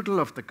the capital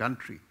of the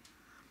country,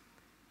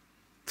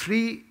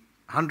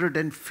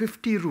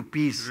 350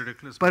 rupees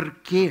per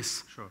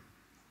case, sure,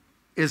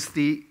 is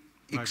the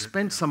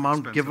expense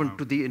amount given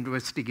to the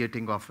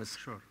investigating officer.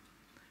 Sure.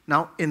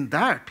 Now, in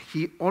that,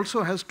 he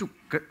also has to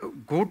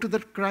go to the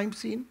crime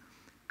scene,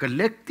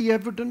 collect the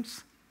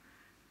evidence,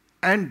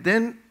 and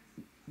then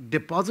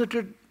deposit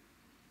it,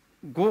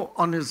 go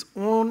on his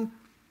own,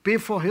 pay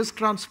for his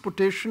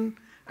transportation,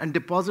 and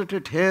deposit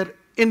it here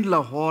in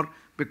Lahore,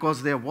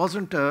 because there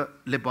wasn't a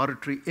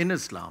laboratory in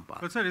Islamabad.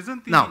 But sir,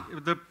 isn't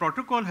the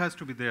protocol has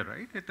to be there,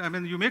 right? I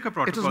mean, you make a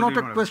protocol. It is not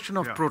a question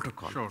of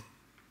protocol. Sure.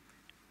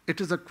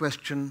 It is a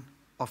question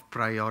of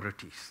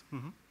priorities.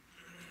 Mm-hmm.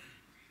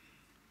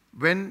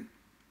 When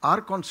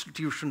our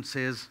Constitution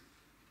says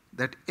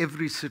that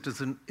every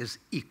citizen is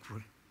equal,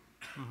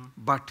 mm-hmm,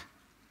 but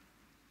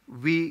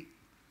we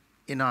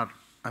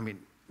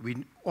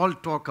all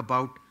talk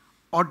about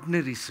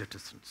ordinary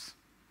citizens.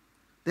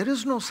 There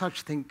is no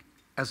such thing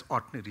as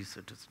ordinary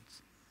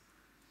citizens.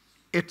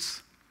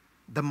 It's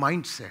the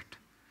mindset.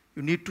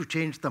 You need to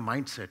change the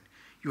mindset.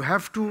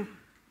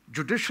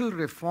 Judicial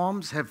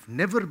reforms have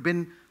never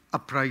been a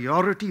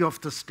priority of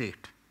the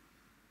state.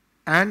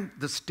 And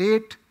the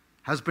state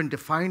has been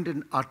defined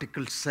in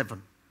Article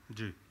 7.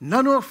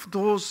 None of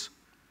those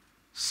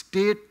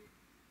state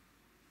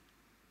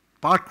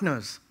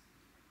partners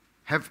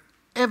have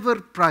ever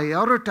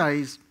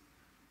prioritized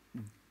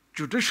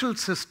judicial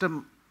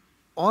system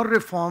or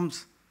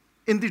reforms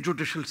in the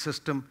judicial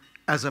system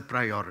as a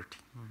priority.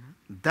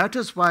 Mm-hmm. That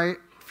is why,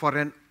 for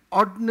an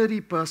ordinary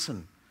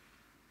person,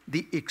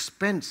 the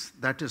expense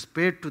that is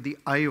paid to the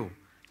IO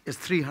is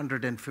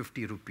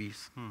 350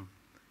 rupees.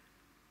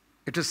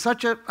 It is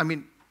such a,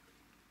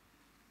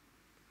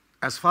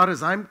 as far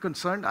as I'm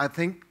concerned, I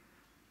think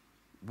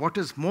what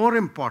is more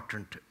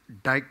important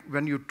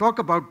when you talk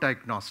about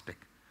diagnostic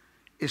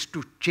is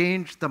to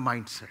change the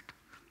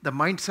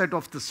mindset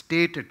of the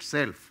state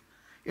itself.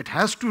 It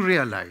has to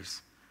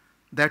realize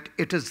that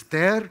it is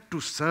there to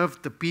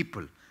serve the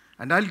people.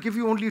 And I'll give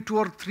you only 2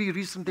 or 3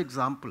 recent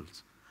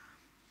examples.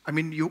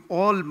 You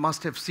all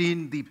must have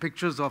seen the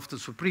pictures of the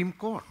Supreme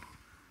Court.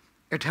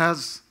 It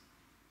has,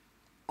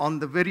 on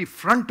the very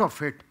front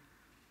of it,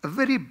 a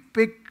very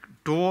big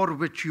door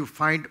which you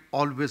find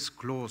always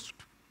closed.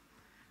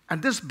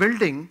 And this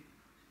building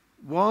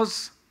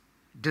was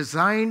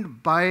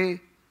designed by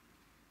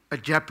a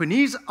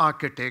Japanese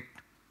architect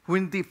who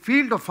in the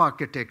field of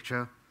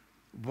architecture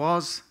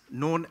was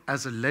known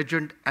as a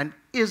legend and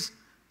is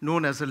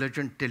known as a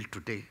legend till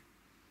today.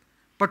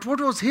 But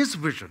what was his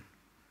vision?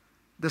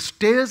 The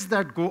stairs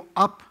that go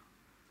up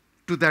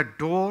to that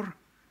door,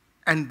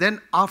 and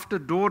then after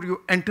door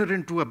you enter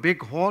into a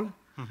big hall,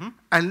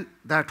 and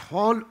that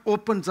hall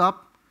opens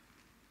up.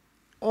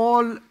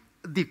 All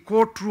the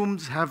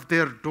courtrooms have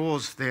their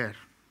doors there.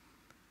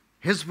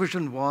 His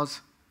vision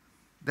was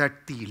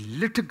that the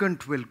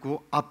litigant will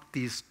go up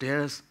these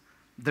stairs.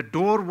 The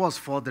door was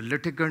for the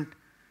litigant,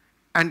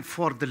 and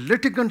for the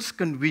litigant's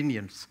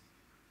convenience,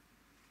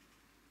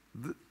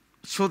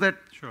 so that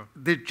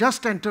they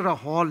just enter a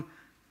hall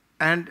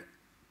and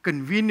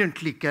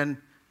conveniently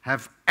can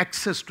have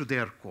access to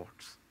their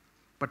courts.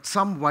 But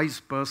some wise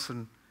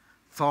person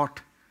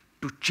thought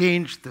to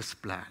change this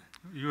plan.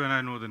 You and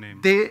I know the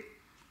name.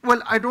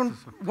 Well, I don't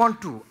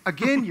want to.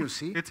 Again, you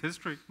see. It's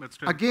history, but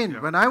still.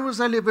 Again, when I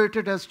was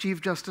elevated as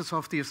Chief Justice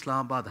of the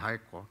Islamabad High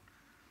Court,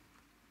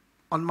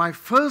 on my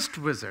first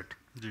visit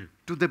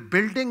to the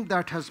building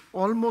that has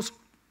almost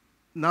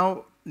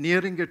now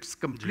nearing its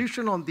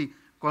completion on the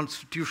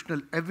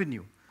Constitutional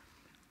Avenue,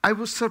 I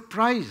was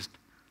surprised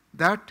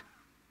that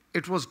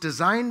it was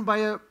designed by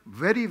a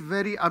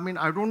very, I mean,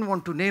 I don't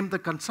want to name the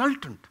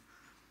consultant,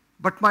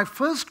 but my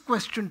first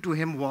question to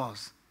him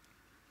was,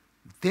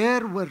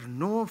 there were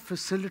no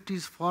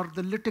facilities for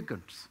the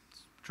litigants.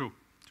 True.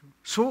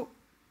 So,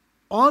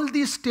 all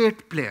these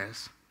state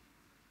players,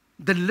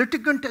 the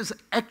litigant is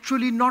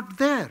actually not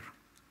there.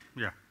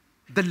 Yeah.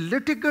 The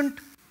litigant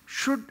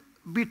should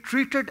be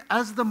treated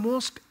as the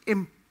most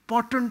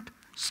important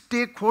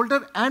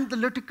stakeholder, and the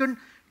litigant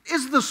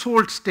is the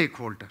sole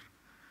stakeholder.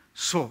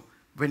 So,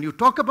 when you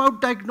talk about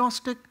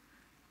diagnostic,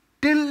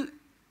 till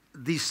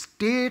the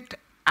state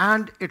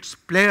and its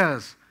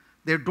players,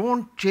 they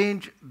don't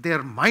change their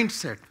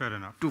mindset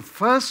to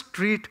first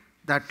treat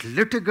that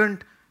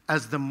litigant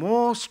as the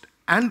most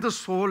and the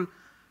sole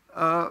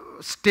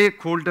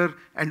stakeholder,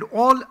 and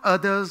all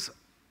others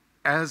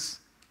as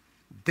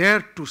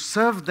there to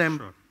serve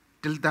them.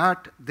 Till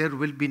that, there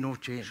will be no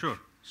change. Sure.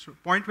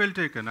 Point well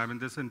taken. I mean,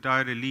 this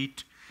entire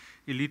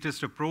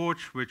elitist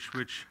approach,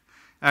 which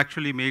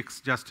actually makes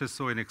justice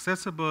so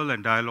inaccessible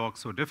and dialogue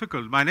so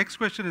difficult. My next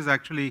question is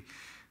actually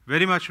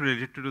very much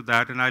related to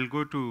that, and I'll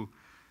go to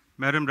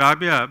Madam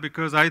Rabiya,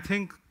 because I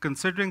think,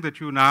 considering that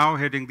you're now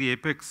heading the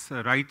apex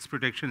rights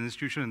protection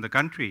institution in the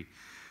country,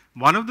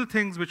 one of the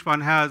things which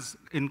one has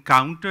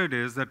encountered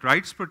is that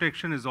rights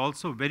protection is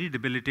also very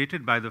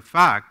debilitated by the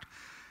fact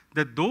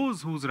that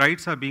those whose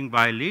rights are being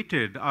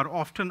violated are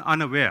often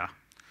unaware.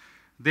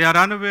 They are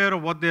unaware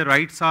of what their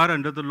rights are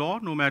under the law,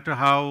 no matter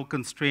how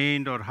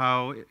constrained or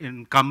how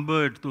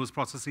encumbered those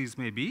processes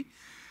may be.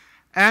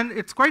 And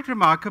it's quite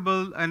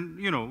remarkable, and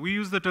we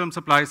use the term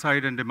supply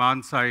side and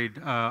demand side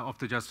of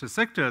the justice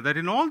sector, that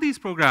in all these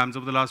programs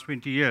over the last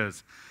 20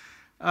 years,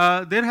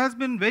 there has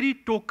been very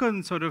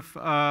token sort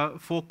of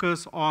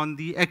focus on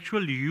the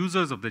actual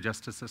users of the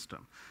justice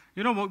system.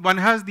 One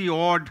has the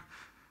odd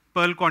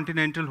Pearl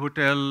Continental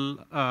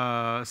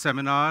Hotel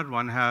seminar,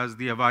 one has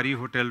the Javeri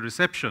Hotel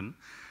reception,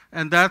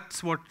 and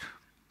that's what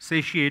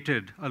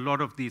satiated a lot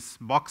of these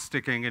box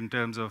ticking in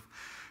terms of,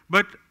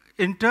 but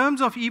in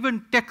terms of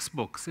even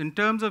textbooks, in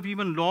terms of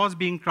even laws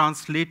being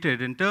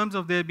translated, in terms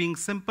of there being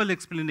simple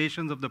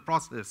explanations of the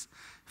process,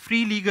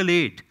 free legal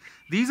aid,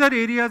 these are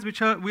areas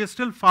which we are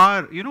still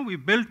far, we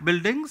built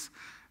buildings,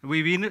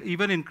 we've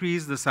even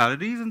increased the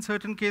salaries in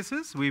certain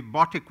cases, we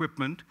bought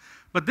equipment,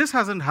 but this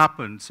hasn't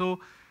happened. So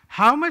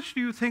how much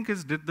do you think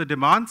is the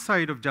demand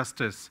side of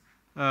justice,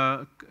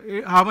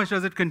 how much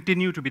does it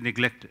continue to be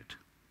neglected?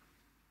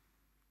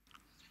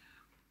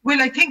 Well,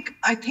 I think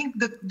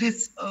that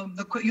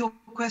your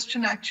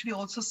question actually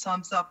also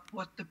sums up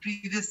what the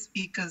previous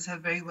speakers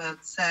have very well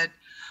said.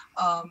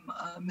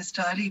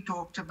 Mr. Ali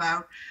talked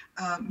about,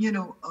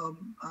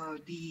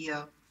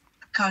 the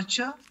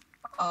culture,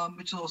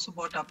 which is also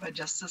brought up by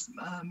Justice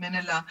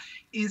Minallah,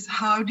 is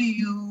how do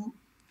you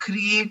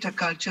create a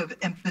culture of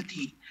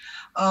empathy?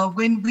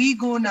 When we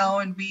go now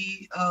and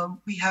we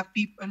have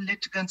people,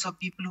 litigants or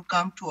people who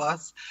come to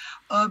us,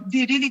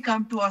 they really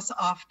come to us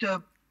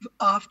after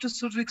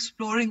sort of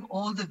exploring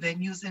all the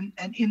venues and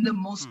in the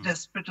most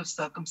desperate of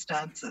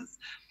circumstances.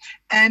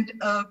 And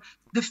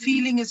the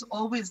feeling is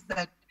always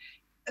that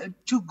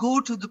to go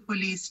to the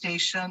police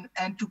station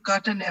and to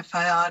cut an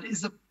FIR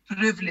is a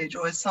privilege,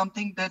 or is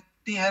something that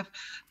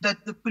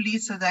that the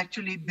police has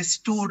actually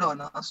bestowed on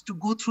us, to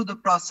go through the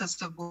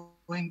process of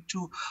going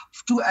to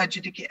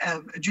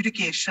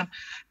adjudication.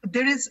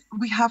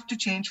 We have to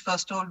change,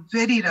 first of all,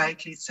 very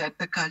rightly said,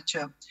 the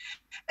culture.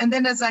 And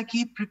then, as I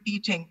keep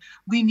repeating,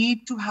 we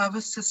need to have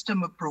a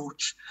system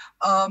approach.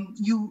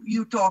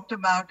 You talked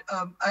about,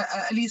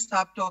 Ali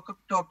Saab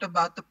talked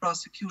about the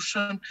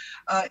prosecution.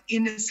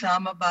 In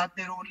Islamabad,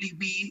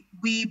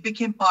 we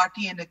became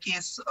party in a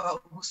case of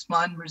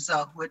Usman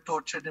Mirza, who had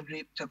tortured and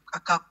raped a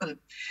couple.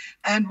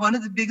 And one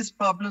of the biggest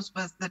problems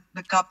was that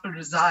the couple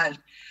resiled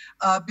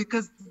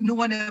because no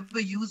one ever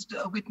used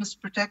witness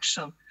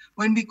protection.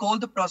 When we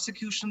called the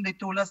prosecution, they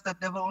told us that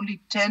there were only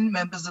 10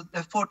 members of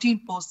the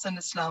 14 posts in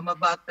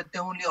Islamabad, but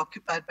they're only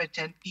occupied by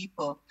 10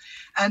 people.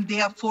 And they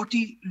have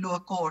 40 lower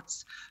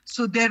courts.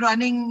 So they're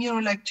running,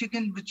 like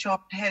chicken with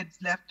chopped heads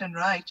left and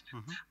right.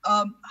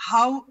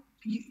 How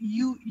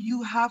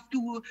you have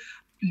to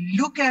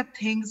look at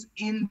things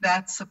in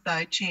that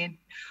supply chain.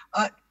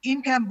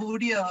 In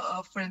Cambodia,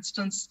 for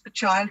instance,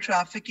 child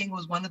trafficking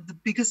was one of the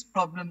biggest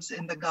problems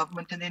in the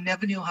government, and they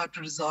never knew how to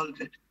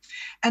resolve it.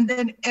 And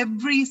then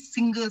every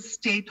single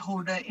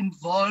stakeholder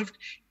involved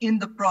in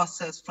the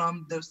process,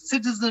 from the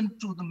citizen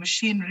to the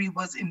machinery,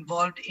 was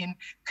involved in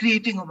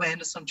creating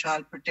awareness on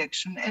child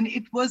protection. And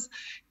it was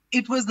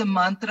the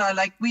mantra,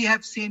 like we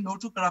have say no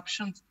to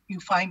corruption, you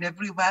find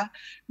everywhere.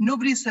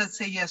 Nobody says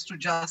say yes to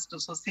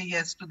justice or say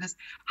yes to this.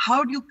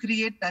 How do you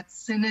create that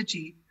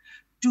synergy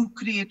to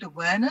create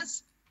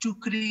awareness, to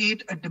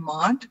create a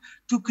demand,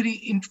 to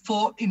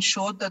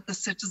ensure that the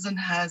citizen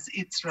has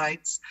its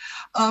rights?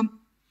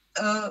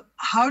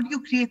 How do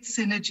you create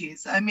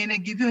synergies? I mean, I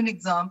give you an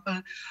example,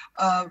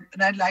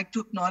 and I'd like to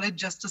acknowledge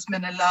Justice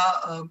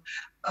Minallah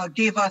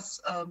gave us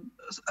a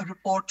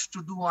report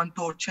to do on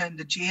torture in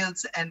the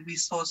jails, and we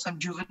saw some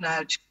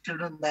juvenile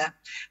children there.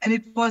 And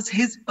it was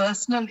his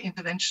personal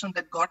intervention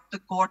that got the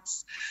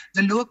courts,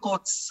 the lower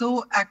courts,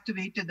 so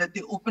activated that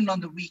they opened on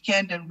the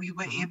weekend, and we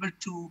were able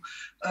to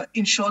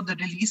ensure the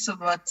release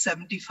of about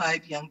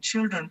 75 young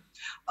children.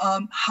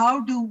 How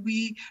do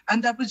we,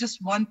 and that was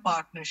just one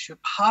partnership,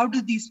 how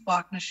do these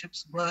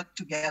partnerships work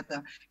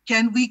together?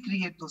 Can we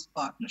create those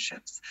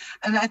partnerships?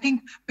 And I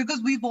think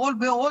because we're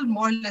all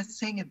more or less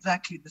saying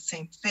exactly the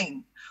same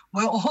thing.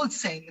 We're all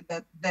saying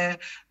that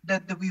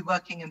we're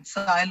working in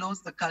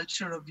silos, the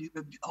culture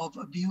of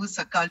abuse,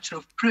 a culture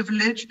of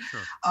privilege.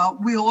 Sure.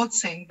 We're all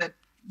saying that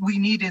we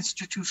need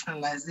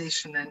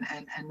institutionalization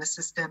and a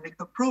systemic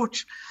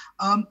approach.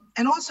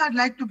 And also I'd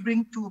like to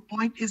bring to a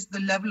point is the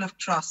level of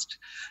trust.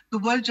 The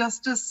World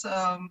Justice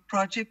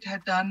Project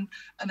had done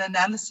an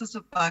analysis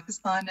of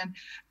Pakistan, and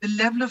the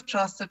level of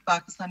trust that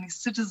Pakistani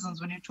citizens,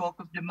 when you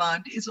talk of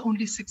demand, is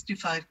only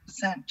 65%.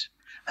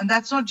 And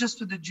that's not just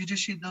for the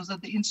judiciary, those are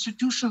the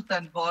institutions that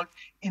are involved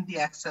in the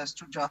access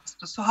to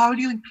justice. So how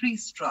do you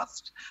increase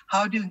trust?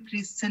 How do you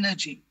increase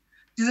synergy?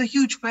 These are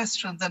huge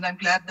questions, and I'm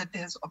glad that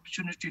there's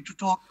opportunity to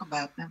talk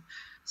about them.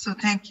 So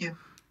thank you.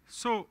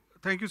 So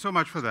thank you so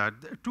much for that.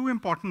 Two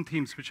important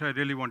themes which I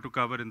really want to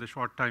cover in the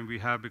short time we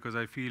have, because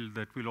I feel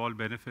that we'll all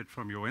benefit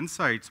from your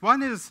insights.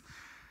 One is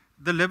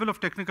the level of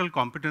technical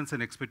competence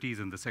and expertise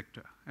in the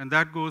sector. And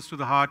that goes to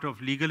the heart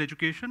of legal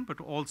education, but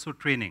also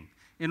training.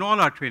 In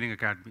all our training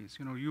academies,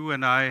 you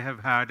and I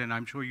have had, and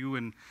I'm sure you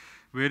in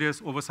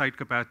various oversight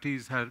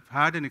capacities have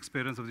had an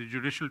experience of the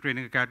judicial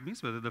training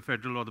academies, whether the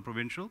federal or the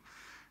provincial.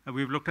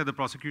 We've looked at the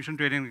prosecution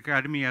training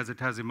academy as it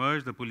has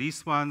emerged, the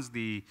police ones,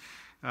 the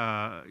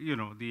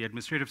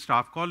administrative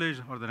staff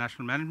college or the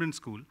national management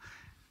school.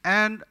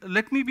 And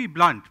let me be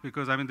blunt,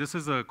 because I mean, this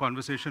is a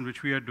conversation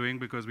which we are doing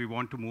because we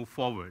want to move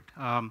forward.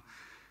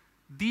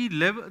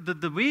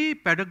 The way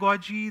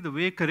pedagogy, the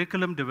way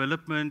curriculum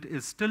development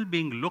is still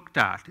being looked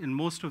at in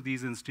most of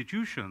these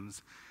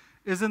institutions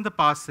is in the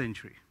past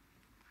century.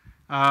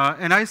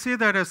 And I say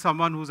that as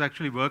someone who's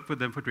actually worked with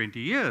them for 20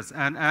 years.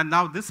 And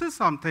now this is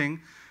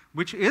something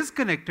which is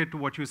connected to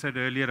what you said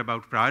earlier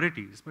about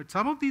priorities. But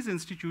some of these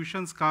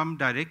institutions come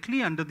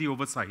directly under the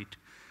oversight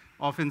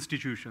of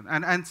institutions.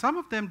 And some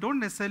of them don't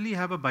necessarily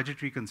have a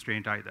budgetary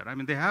constraint either. I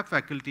mean, they have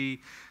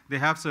faculty, they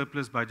have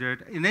surplus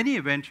budget. In any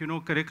event,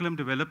 curriculum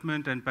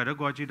development and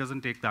pedagogy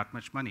doesn't take that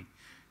much money.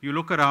 You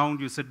look around,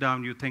 you sit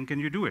down, you think,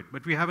 and you do it.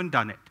 But we haven't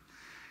done it.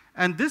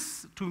 And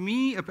this, to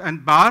me,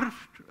 and bar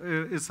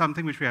is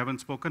something which we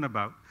haven't spoken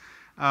about.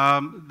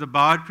 The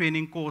bar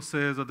training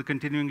courses or the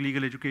continuing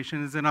legal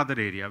education is another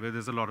area where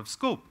there's a lot of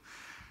scope.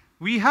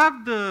 We've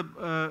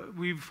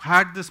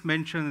had this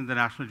mentioned in the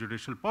National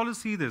Judicial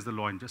Policy. There's the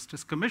Law and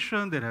Justice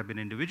Commission. There have been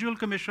individual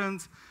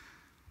commissions.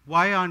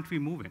 Why aren't we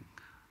moving?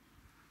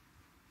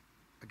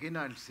 Again,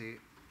 I'll say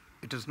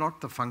it is not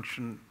the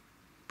function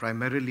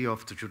primarily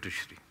of the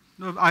judiciary.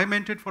 No, I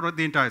meant it for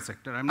the entire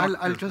sector.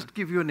 I'll just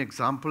give you an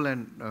example,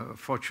 and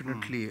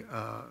fortunately,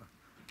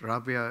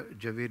 Rabiya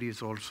Javeri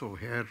is also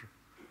here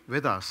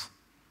with us.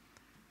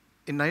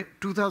 In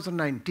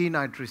 2019,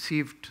 I'd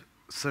received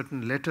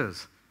certain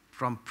letters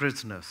from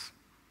prisoners.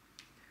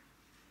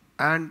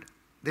 And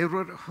there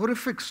were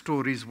horrific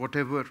stories,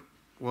 whatever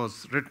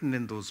was written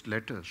in those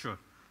letters. Sure.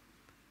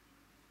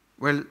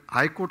 Well,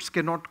 high courts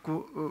do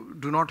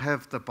not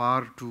have the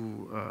power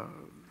to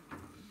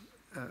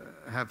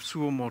have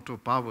suo motu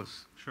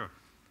powers. Sure.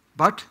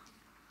 But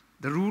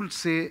the rules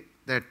say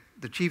that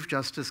the Chief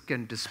Justice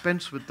can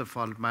dispense with the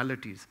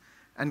formalities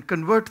and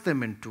convert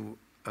them into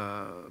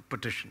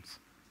petitions.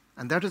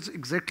 And that is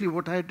exactly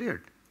what I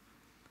did.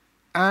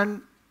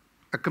 And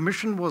a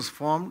commission was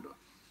formed,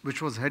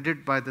 which was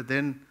headed by the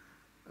then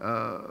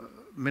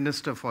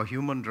Minister for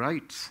Human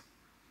Rights.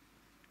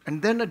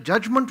 And then a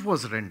judgment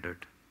was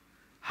rendered,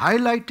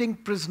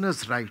 highlighting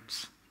prisoners'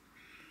 rights.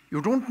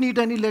 You don't need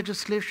any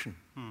legislation.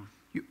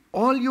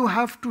 all you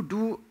have to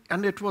do,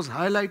 and it was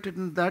highlighted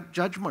in that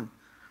judgment,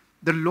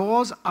 the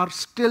laws are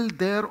still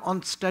there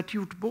on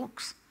statute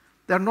books.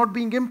 They are not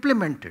being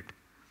implemented.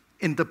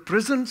 In the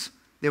prisons,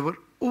 they were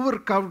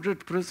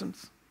overcrowded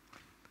prisons.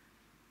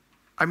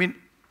 I mean,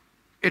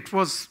 it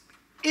was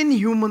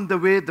inhuman the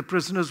way the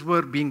prisoners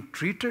were being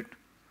treated.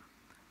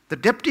 The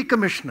deputy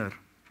commissioner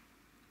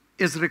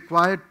is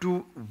required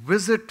to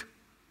visit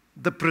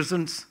the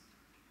prisons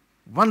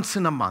once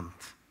in a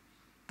month.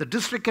 The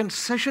district and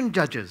session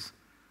judges,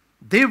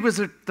 they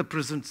visit the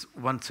prisons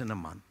once in a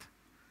month.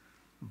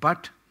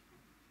 But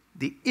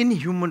the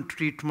inhuman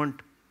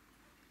treatment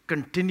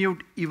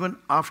continued even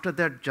after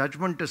that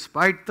judgment,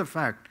 despite the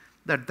fact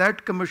that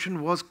that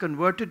commission was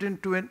converted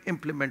into an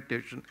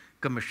implementation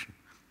commission.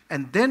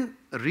 And then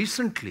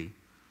recently,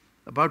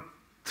 about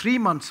 3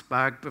 months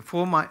back,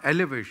 before my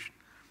elevation,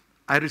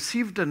 I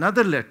received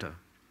another letter,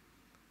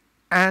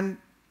 and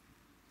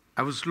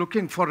I was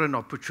looking for an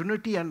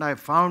opportunity, and I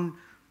found,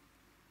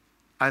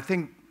 I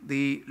think,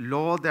 the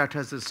law that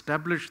has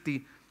established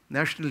the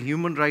National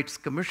Human Rights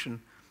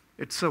Commission.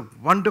 It's a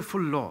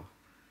wonderful law.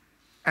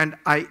 And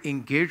I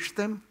engaged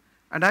them,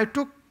 and I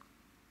took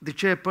the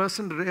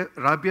chairperson,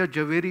 Rabiya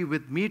Javeri,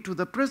 with me to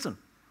the prison.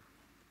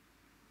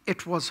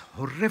 It was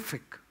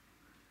horrific.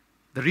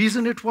 The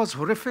reason it was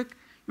horrific,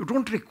 you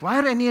don't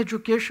require any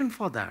education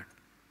for that.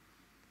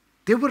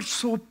 They were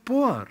so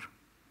poor.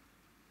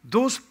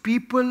 Those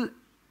people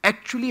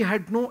actually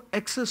had no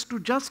access to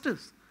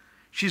justice.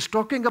 She's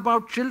talking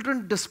about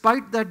children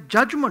despite that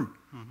judgment.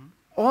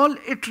 All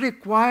it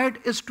required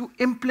is to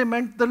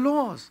implement the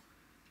laws.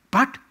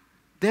 But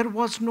there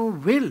was no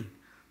will.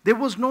 There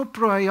was no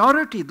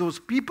priority. Those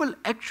people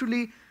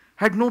actually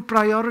had no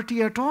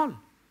priority at all.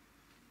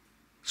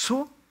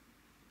 So,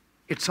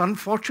 it's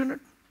unfortunate.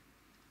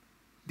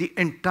 The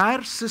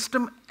entire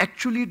system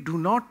actually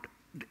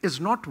is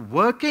not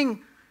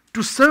working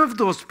to serve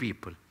those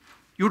people.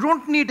 You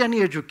don't need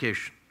any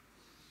education.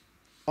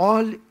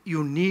 All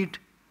you need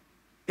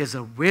is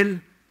a will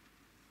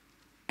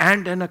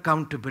and an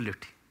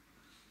accountability.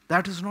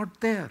 That is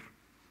not there.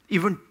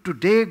 Even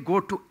today, go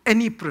to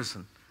any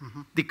prison.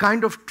 The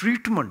kind of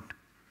treatment,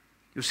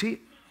 you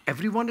see,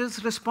 everyone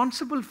is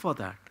responsible for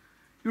that.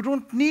 You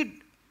don't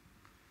need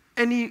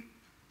any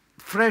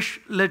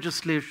fresh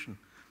legislation.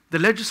 The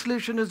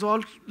legislation is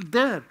all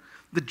there.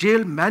 The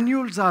jail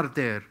manuals are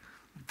there.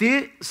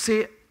 They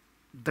say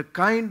the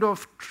kind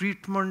of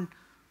treatment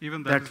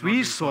even that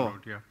we saw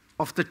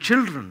of the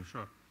children,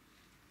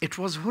 it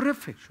was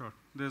horrific.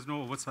 There's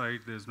no oversight,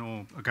 there's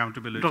no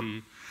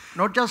accountability.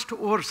 No, not just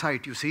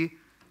oversight, you see.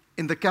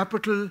 In the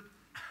capital,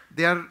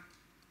 the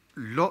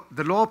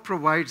law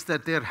provides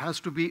that there has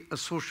to be a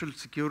social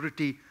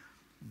security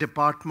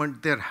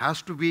department, there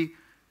has to be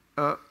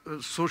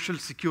social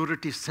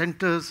security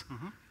centers.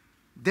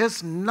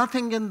 There's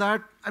nothing in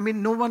that. I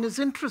mean, no one is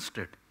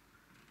interested.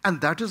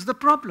 And that is the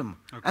problem.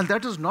 And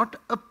that is not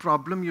a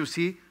problem, you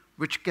see,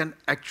 which can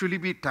actually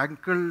be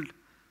tackled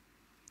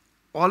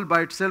all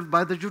by itself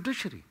by the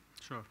judiciary.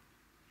 Sure.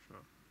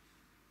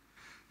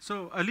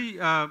 So, Ali,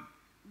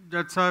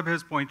 Judge Sahib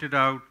has pointed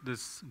out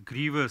this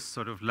grievous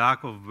sort of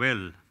lack of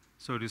will,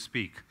 so to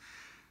speak.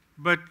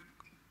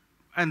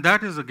 And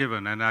that is a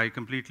given, and I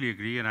completely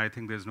agree, and I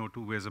think there's no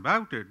two ways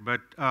about it.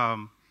 But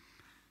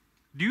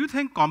do you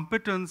think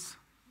competence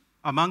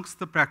amongst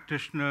the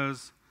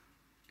practitioners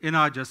in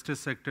our justice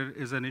sector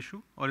is an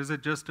issue? Or is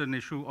it just an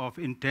issue of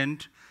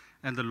intent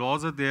and the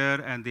laws are there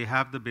and they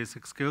have the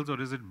basic skills, or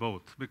is it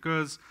both?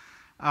 Because,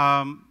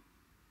 I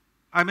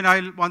mean,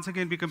 I'll once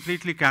again be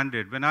completely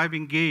candid. When I've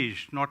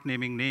engaged, not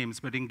naming names,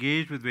 but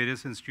engaged with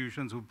various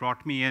institutions who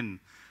brought me in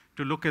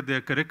to look at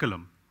their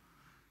curriculum,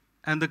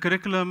 and the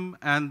curriculum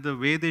and the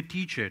way they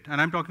teach it, and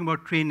I'm talking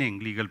about training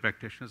legal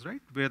practitioners,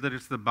 right? Whether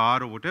it's the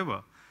bar or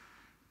whatever,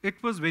 it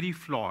was very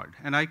flawed.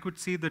 And I could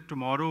see that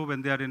tomorrow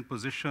when they are in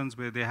positions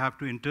where they have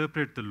to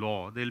interpret the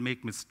law, they'll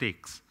make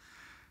mistakes.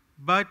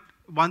 But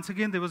once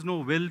again, there was no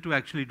will to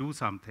actually do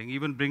something.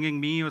 Even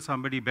bringing me or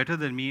somebody better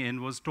than me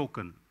in was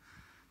token.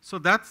 So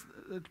that's,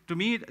 to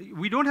me,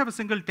 we don't have a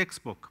single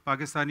textbook,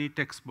 Pakistani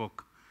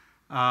textbook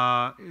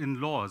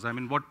in laws. I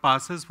mean, what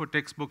passes for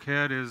textbook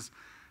here is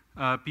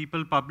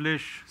people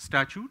publish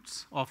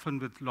statutes, often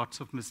with lots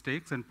of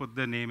mistakes, and put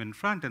their name in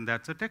front, and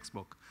that's a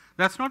textbook.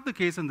 That's not the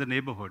case in the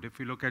neighborhood, if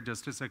you look at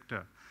justice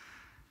sector.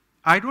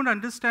 I don't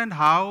understand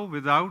how,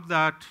 without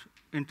that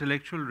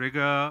intellectual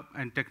rigor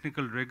and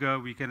technical rigor,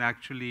 we can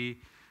actually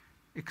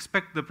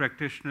expect the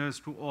practitioners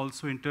to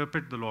also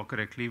interpret the law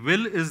correctly.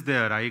 Will is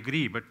there, I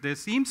agree, but there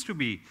seems to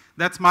be,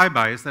 that's my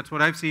bias, that's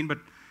what I've seen, but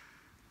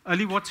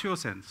Ali, what's your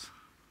sense?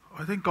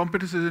 I think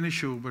competence is an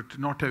issue, but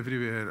not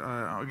everywhere.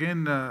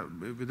 Again,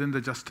 within the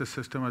justice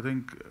system, I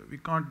think we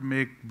can't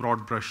make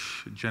broad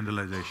brush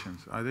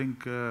generalizations. I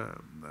think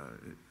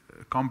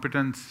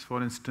competence,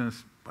 for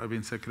instance, I've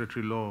been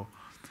secretary law,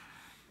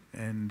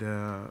 and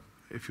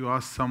if you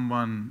ask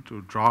someone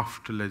to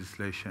draft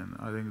legislation,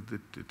 I think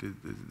that it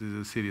is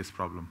a serious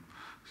problem.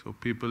 So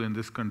people in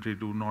this country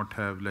do not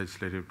have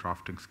legislative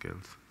drafting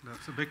skills.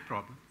 That's a big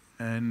problem.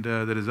 And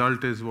the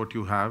result is what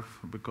you have,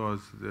 because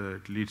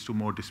it leads to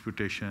more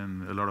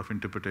disputation. A lot of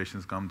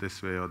interpretations come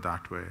this way or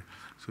that way.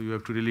 So you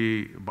have to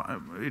really,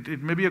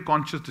 it may be a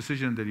conscious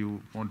decision that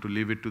you want to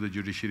leave it to the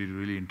judiciary to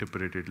really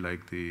interpret it,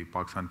 like the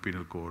Pakistan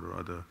Penal Code or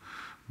other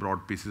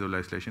broad pieces of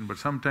legislation. But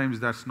sometimes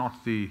that's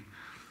not the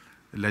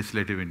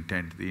legislative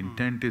intent. The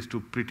intent is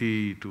to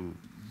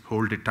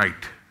hold it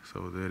tight.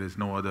 So there is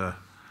no other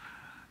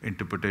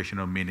interpretation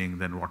of meaning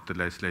than what the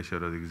legislature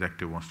or the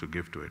executive wants to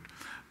give to it.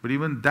 But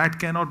even that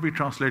cannot be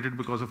translated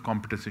because of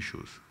competence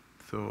issues.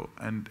 So,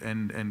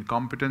 and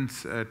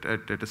competence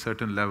at a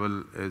certain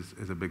level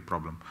is a big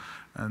problem.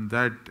 And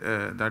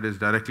that is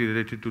directly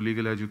related to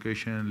legal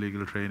education,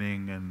 legal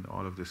training, and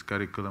all of this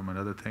curriculum and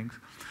other things.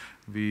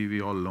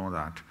 We all know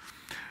that.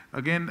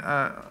 Again,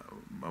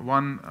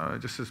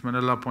 Justice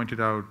Minallah pointed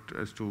out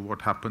as to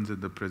what happens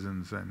in the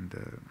prisons, and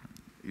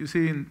you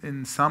see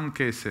in some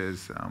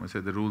cases, I say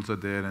the rules are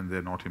there and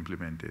they're not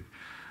implemented.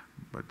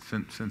 But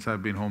since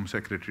I've been Home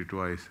Secretary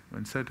twice,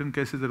 in certain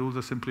cases the rules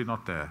are simply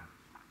not there.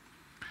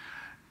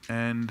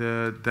 And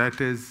that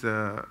is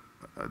the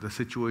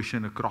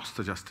situation across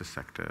the justice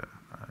sector.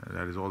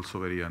 That is also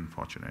very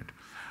unfortunate.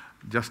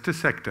 Justice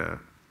sector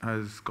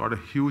has got a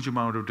huge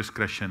amount of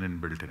discretion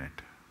inbuilt in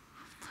it.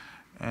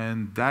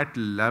 And that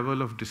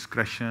level of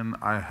discretion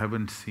I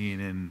haven't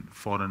seen in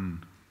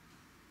foreign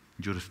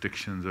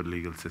jurisdictions or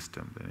legal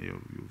systems.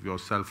 You've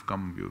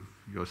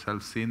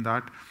yourself seen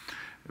that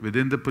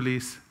within the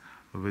police,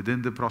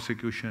 within the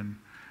prosecution,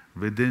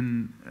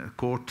 within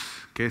courts,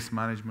 case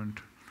management.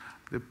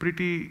 They're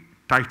pretty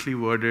tightly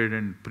worded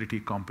and pretty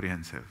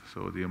comprehensive.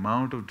 So the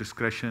amount of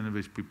discretion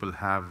which people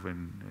have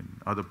in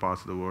other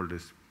parts of the world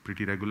is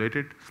pretty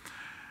regulated,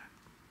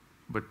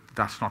 but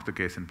that's not the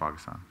case in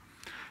Pakistan.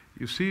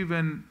 You see,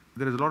 when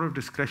there is a lot of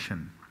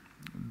discretion,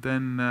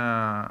 then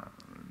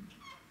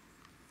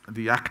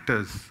the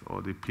actors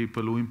or the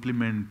people who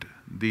implement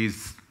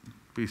these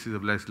pieces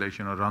of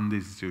legislation or run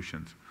these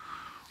institutions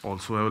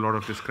also have a lot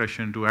of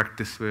discretion to act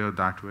this way or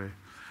that way.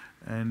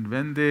 And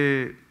when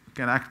they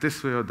can act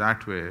this way or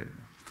that way,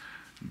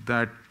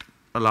 that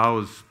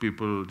allows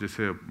people,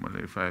 जैसे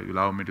if I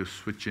allow me to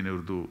switch in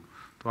Urdu,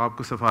 तो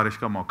आपको सिफारिश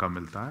का मौका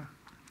मिलता है,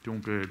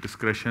 क्योंकि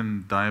discretion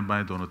दाएं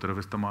बाएं दोनों तरफ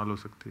इस्तेमाल हो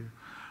सकती है.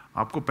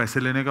 आपको पैसे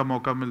लेने का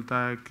मौका मिलता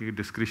है कि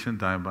डिस्क्रिशन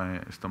दाएं बाएं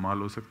इस्तेमाल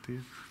हो सकती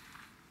है.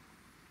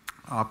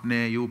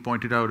 आपने you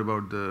pointed out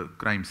about the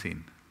crime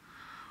scene.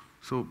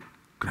 So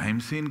crime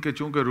scene के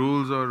चूँकि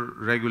रूल्स और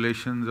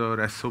रेगुलेशंस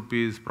और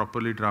SOPs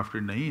प्रॉपरली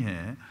ड्राफ्टेड नहीं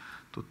हैं,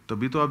 तो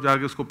तभी तो आप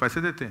जाके उसको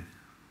पैसे देते हैं.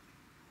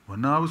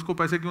 वरना आप उसको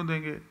पैसे क्यों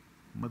देंगे?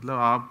 मतलब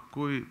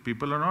आपको,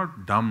 पीपल आर नॉट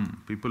डम,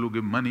 people who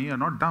give money are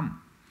not डम.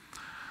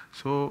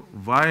 सो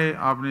वाई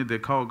आपने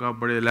देखा होगा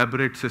बड़े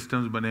एलेबोरेट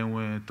सिस्टम्स बने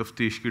हुए हैं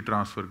तफ्तीश की,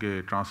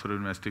 transfer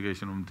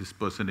investigation from this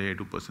person A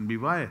to person B.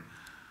 Why?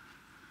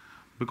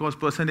 Because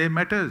person A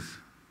matters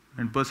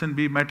and person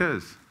B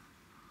matters.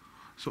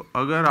 So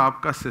अगर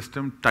आपका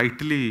सिस्टम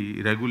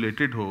टाइटली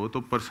रेगुलेटेड हो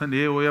तो पर्सन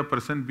A हो या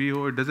पर्सन B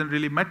हो, it doesn't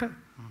really matter.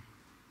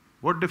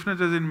 What difference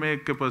does it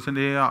make if person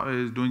A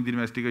is doing the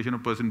investigation or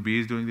person B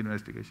is doing the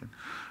investigation?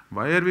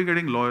 Why are we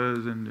getting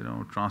lawyers and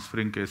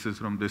transferring cases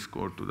from this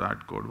court to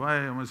that court? Why?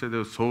 I must say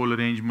the whole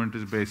arrangement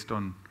is based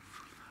on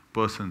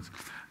persons.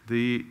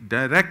 The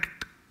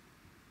direct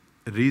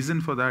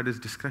reason for that is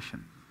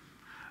discretion.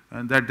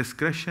 And that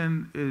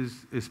discretion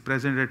is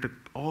present at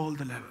all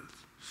the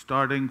levels,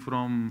 starting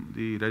from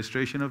the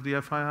registration of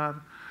the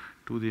FIR,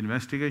 to the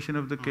investigation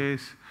of the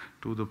case,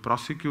 to the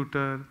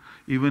prosecutor,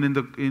 even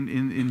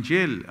in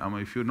jail. I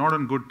mean, if you're not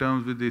on good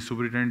terms with the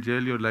superintendent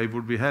jail, your life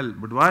would be hell.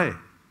 But why?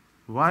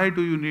 Why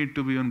do you need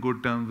to be on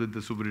good terms with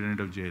the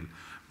superintendent of jail?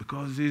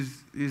 Because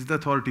he's the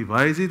authority.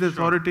 Why is he the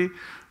authority?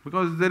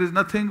 Because there is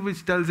nothing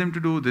which tells him to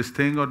do this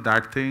thing or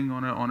that thing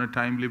on a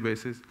timely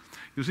basis.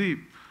 You see,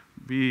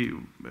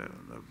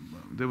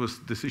 there was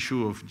this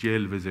issue of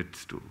jail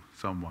visits to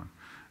someone.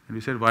 And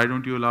we said, why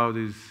don't you allow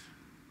these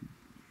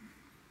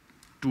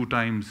 2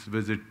 times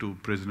visit to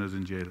prisoners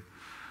in jail?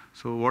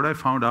 So what I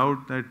found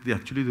out that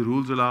actually the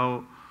rules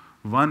allow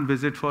 1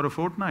 visit for a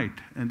fortnight,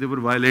 and they were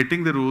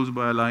violating the rules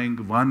by allowing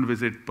 1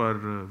 visit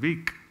per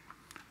week.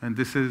 And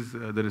this is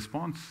the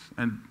response.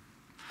 And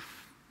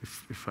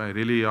if I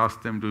really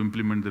ask them to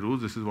implement the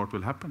rules, this is what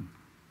will happen.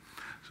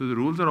 So the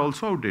rules are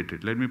also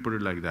outdated, let me put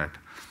it like that.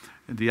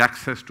 And the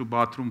access to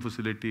bathroom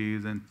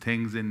facilities and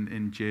things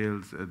in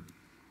jails,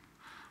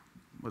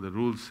 but the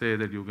rules say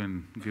that you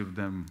can give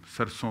them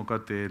sarson ka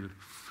tel,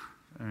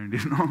 and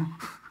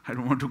I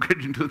don't want to get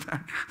into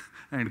that.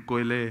 And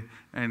koile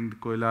and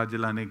koila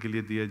jalane ke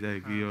liye diya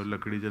jayegi aur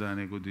lakdi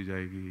jalane ko di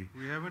jayegi.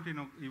 We haven't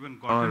even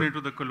gotten into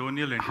the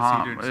colonial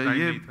antecedents.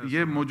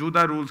 ये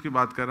मौजूदा rules की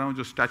बात कर रहा हूँ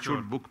जो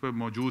statute book पे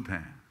मौजूद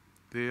हैं.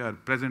 They are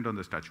present on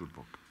the statute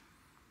book.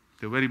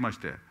 They're very much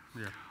there.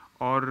 Yeah.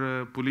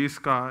 और पुलिस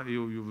का,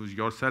 you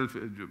yourself,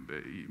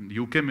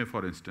 UK में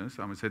for instance,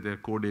 I would say there are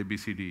code A, B,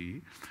 C, D,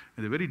 E,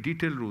 and they're very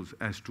detailed rules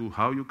as to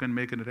how you can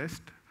make an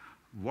arrest,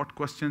 what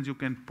questions you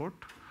can put,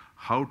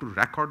 how to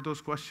record those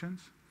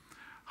questions,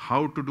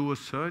 how to do a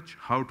search,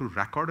 how to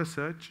record a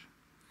search,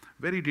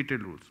 very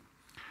detailed rules.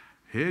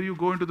 Here you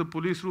go into the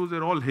police rules,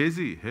 they're all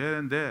hazy, here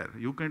and there.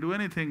 You can do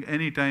anything,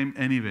 anytime,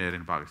 anywhere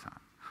in Pakistan.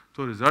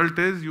 So result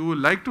is you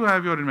like to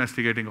have your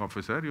investigating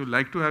officer, you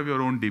like to have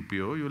your own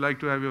DPO, you like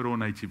to have your own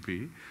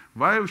IGP.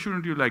 Why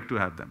shouldn't you like to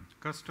have them?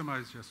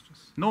 Customized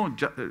justice. No,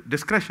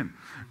 discretion.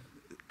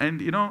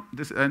 And you know,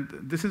 this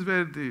is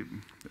where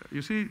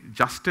you see,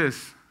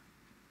 justice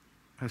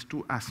has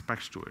two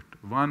aspects to it.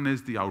 One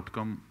is the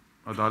outcome.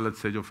 अदालत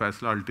से जो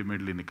फैसला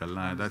ultimately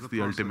निकलना है, that's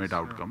the ultimate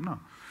outcome, ना?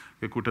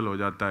 कि कुटल हो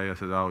जाता है या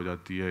सजा हो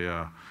जाती है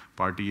या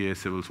पार्टी A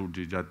civil suit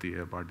जीत जाती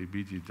है, पार्टी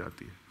B जीत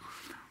जाती है.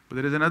 But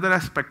there is another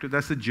aspect,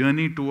 that's the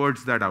journey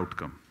towards that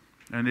outcome.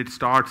 And it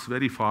starts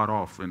very far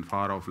off, in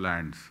far off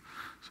lands.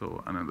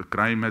 So the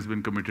crime has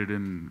been committed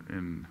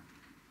in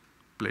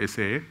place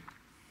A.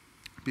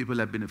 People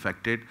have been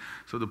affected.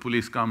 So the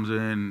police comes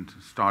in,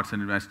 starts an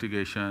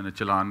investigation, a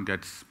challan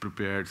gets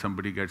prepared,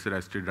 somebody gets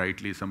arrested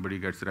rightly, somebody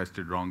gets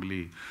arrested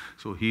wrongly.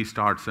 So he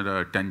starts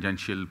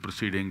tangential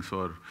proceedings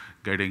for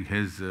getting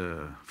his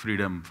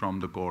freedom from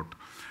the court.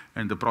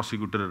 And the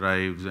prosecutor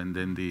arrives, and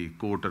then the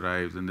court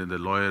arrives, and then the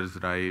lawyers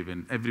arrive,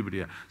 and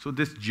everybody. So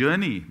this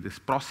journey, this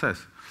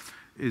process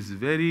is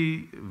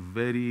very,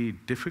 very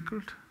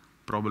difficult,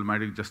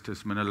 problematic, just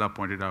as Minallah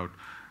pointed out.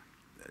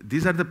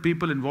 These are the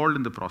people involved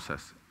in the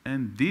process.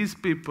 And these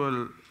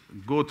people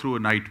go through a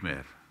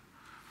nightmare.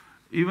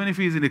 Even if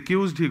he's an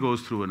accused, he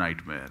goes through a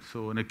nightmare.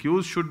 So an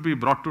accused should be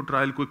brought to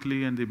trial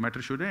quickly and the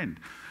matter should end.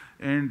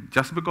 And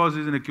just because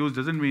he's an accused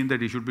doesn't mean that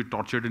he should be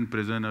tortured in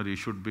prison or he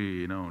should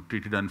be,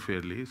 treated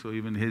unfairly. So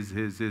even his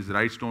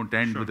rights don't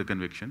end with the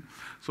conviction.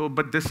 So,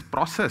 but this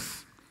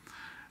process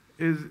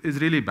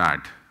is really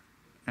bad.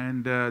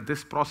 And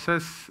this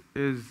process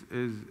is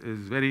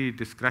very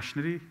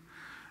discretionary.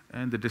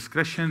 And the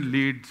discretion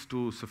leads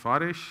to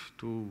safarish,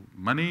 to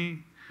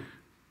money,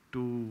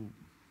 to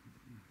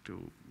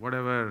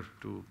whatever,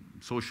 to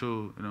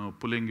social,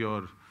 pulling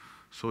your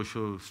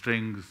social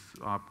strings,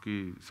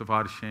 आपकी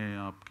सिफारिशें,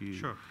 आपकी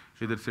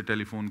इधर से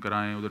telephone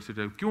कराएं, उधर से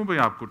क्यों भाई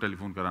आपको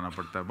टेलीफोन कराना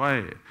पड़ता है?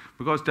 Why?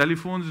 Because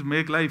telephones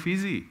make life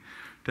easy.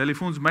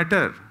 Telephones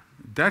matter.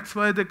 That's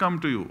why they come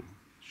to you.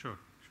 Sure.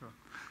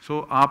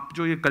 So आप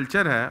जो ये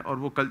culture है और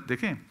वो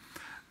देखें,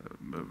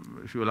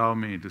 if you allow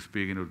me to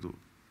speak in Urdu,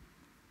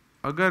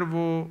 अगर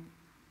वो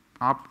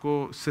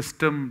आपको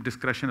सिस्टम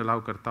डिस्क्रेशन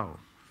अलाउ करता हो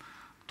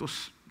तो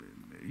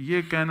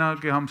ये कहना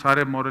कि हम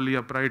सारे मॉरली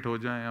अपराइट हो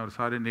जाएं और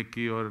सारे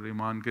नेकी और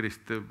ईमान के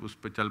रिश्ते उस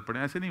पर चल पड़े,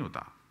 ऐसे नहीं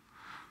होता.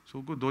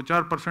 सो कोई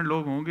 2-4%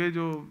 लोग होंगे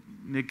जो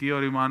नेकी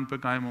और ईमान पे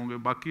कायम होंगे,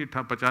 बाकी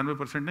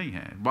 95% नहीं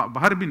हैं,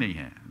 बाहर भी नहीं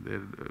हैं,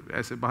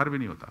 ऐसे बाहर भी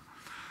नहीं होता.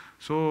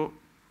 सो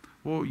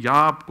वो या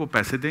आपको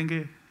पैसे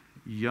देंगे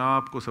या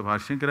आपको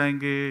सिफारिशें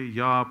कराएंगे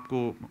या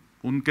आपको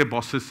उनके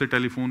बॉसेस से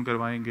टेलीफोन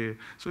करवाएंगे.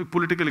 सो एक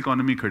पॉलिटिकल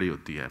इकोनॉमी खड़ी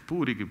होती है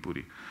पूरी की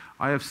पूरी.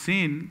 आई हैव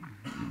सीन,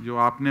 जो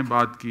आपने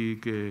बात की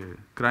कि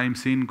क्राइम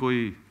सीन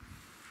कोई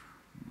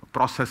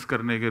प्रोसेस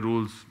करने के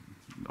रूल्स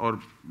और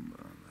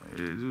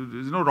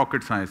नो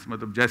रॉकेट साइंस,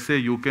 मतलब जैसे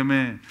यूके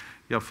में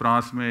या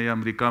फ्रांस में या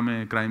अमेरिका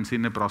में क्राइम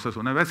सीन ने प्रोसेस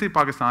होना है वैसे ही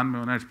पाकिस्तान में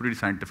होना है. It's pretty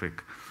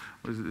scientific,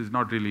 is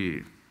not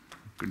really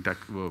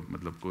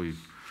मतलब कोई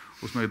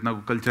उसमें इतना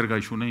कल्चर का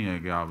इशू नहीं है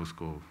कि आप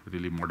उसको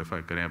रियली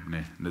मॉडिफाई करें अपने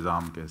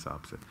निज़ाम के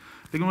हिसाब से,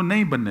 लेकिन वो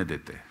नहीं बनने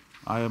देते.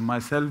 I have my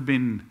self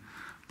been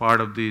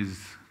part of these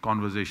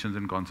conversations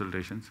and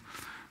consultations.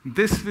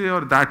 This way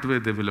or that way,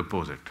 they will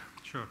oppose it.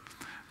 Sure.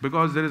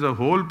 Because there is a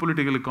whole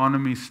political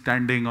economy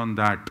standing on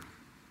that.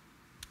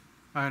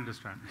 I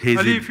understand.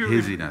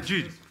 Haziness.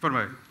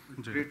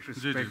 Great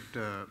respect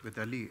with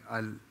Ali.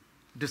 I'll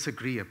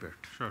disagree a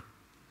bit. Sure.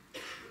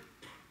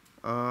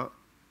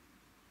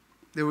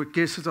 There were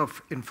cases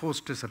of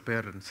enforced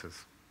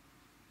disappearances.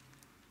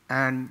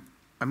 And,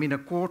 I mean, a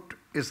court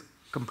is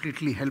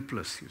completely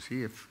helpless, you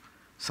see. If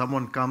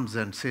someone comes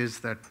and says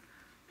that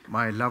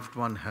my loved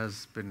one has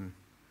been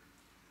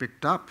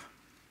picked up,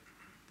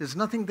 there's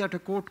nothing that a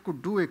court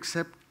could do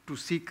except to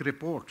seek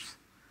reports.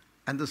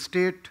 And the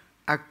state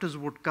actors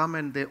would come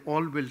and they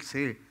all will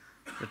say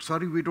that,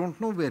 sorry, we don't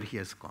know where he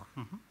has gone.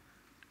 Mm-hmm.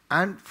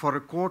 And for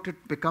a court,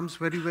 it becomes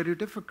very, very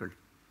difficult.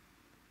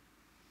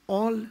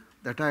 All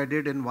that I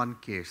did in one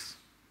case,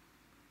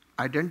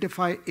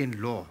 identify in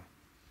law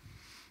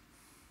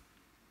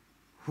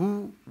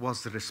who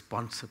was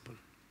responsible.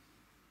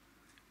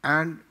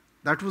 And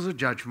that was a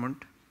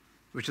judgment,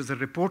 which is a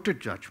reported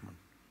judgment,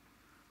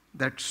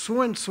 that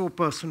so-and-so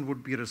person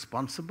would be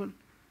responsible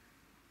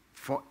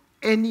for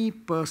any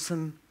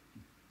person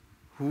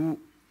who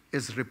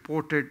is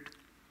reported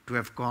to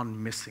have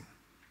gone missing.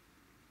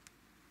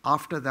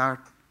 After that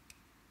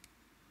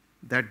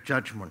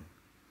judgment,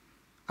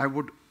 I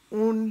would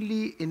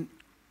only, in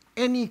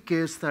any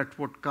case that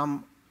would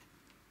come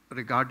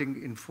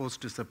regarding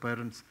enforced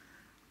disappearance,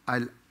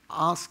 I'll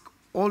ask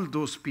all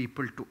those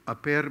people to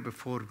appear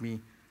before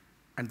me,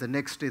 and the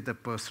next day the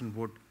person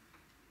would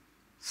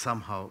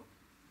somehow,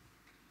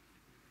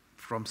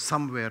 from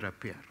somewhere,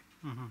 appear.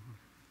 Mm-hmm.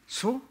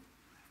 So,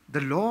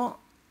 the law,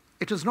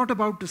 it is not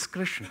about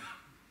discretion.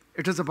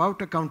 It is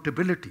about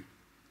accountability.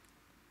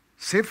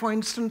 Say, for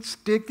instance,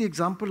 take the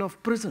example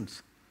of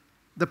prisons.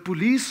 The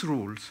police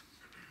rules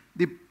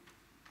they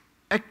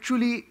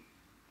actually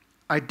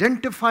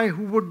identify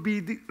who would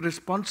be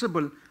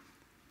responsible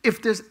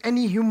if there's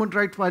any human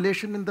right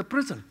violation in the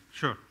prison.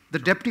 Sure. The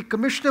deputy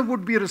commissioner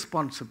would be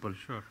responsible.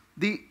 Sure.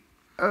 The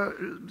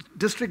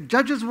district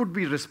judges would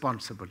be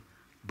responsible.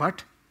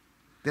 But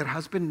there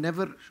has been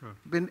never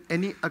been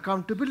any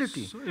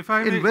accountability. So if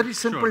I in very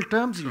simple sure,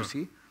 terms, sure. you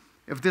see,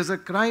 if there's a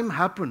crime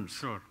happens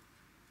Sure.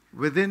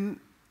 within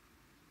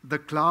the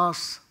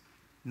class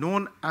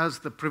known as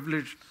the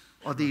privileged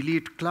or the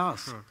elite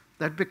class, Sure.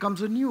 that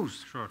becomes a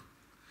news. Sure.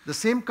 The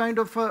same kind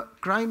of a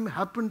crime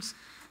happens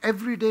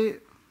every day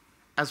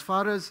as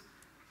far as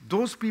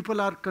those people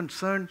are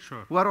concerned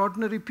Sure. who are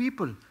ordinary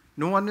people.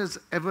 No one is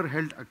ever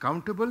held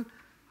accountable.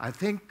 I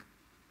think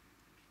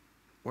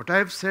what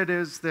I've said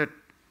is that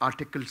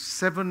Article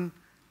 7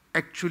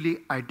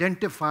 actually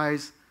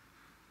identifies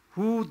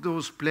who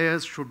those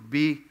players should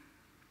be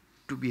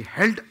to be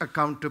held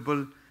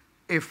accountable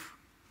if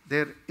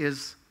there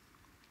is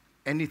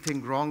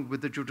anything wrong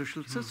with the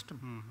judicial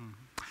system.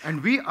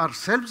 And we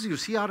ourselves, you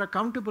see, are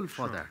accountable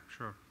for that.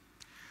 Sure.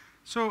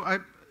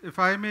 So if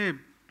I may,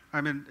 I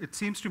mean, it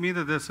seems to me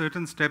that there are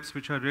certain steps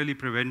which are really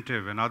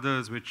preventive and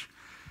others which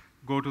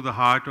go to the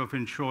heart of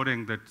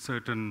ensuring that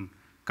certain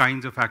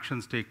kinds of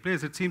actions take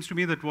place. It seems to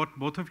me that what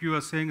both of you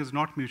are saying is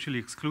not mutually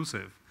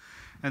exclusive.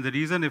 And the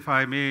reason, if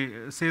I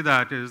may say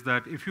that, is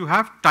that if you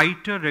have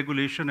tighter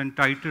regulation and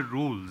tighter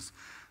rules,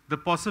 the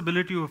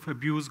possibility of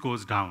abuse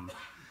goes down.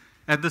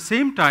 At the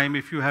same time,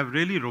 if you have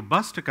really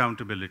robust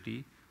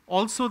accountability,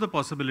 also the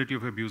possibility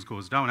of abuse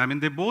goes down. I mean,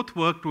 they both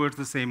work towards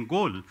the same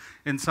goal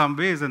in some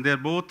ways, and they're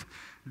both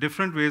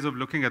different ways of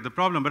looking at the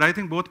problem. But I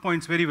think both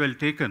points very well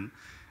taken.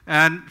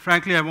 And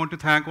frankly, I want to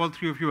thank all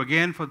three of you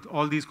again for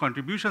all these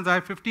contributions. I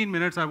have 15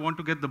 minutes. I want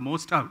to get the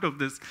most out of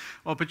this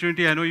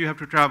opportunity. I know you have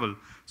to travel.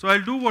 So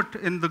I'll do what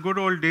in the good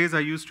old days I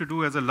used to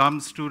do as a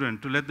LUM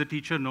student, to let the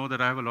teacher know that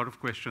I have a lot of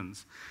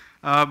questions.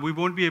 We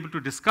won't be able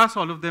to discuss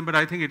all of them, but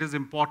I think it is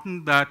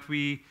important that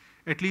we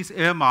at least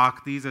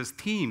earmark these as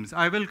themes.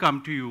 I will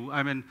come to you.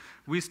 I mean,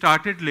 we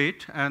started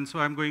late, and so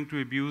I'm going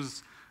to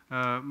abuse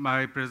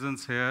my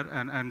presence here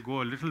and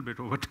go a little bit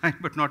over time,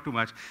 but not too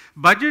much.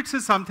 Budgets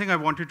is something I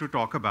wanted to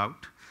talk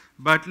about,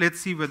 but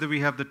let's see whether we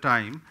have the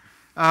time.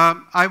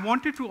 I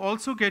wanted to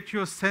also get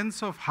your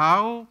sense of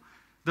how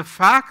the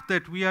fact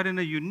that we are in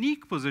a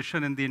unique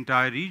position in the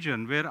entire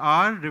region, where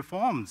our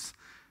reforms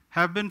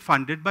have been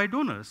funded by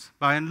donors,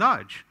 by and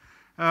large,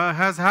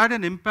 has had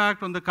an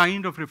impact on the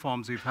kind of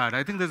reforms we've had.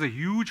 I think there's a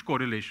huge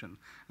correlation.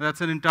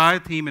 That's an entire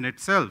theme in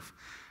itself.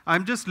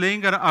 I'm just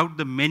laying out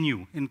the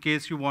menu in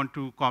case you want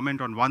to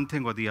comment on one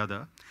thing or the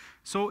other.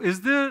 So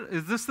is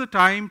this the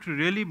time to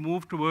really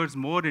move towards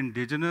more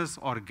indigenous,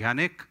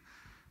 organic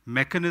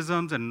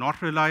mechanisms and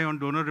not rely on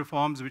donor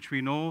reforms, which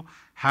we know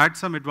had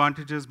some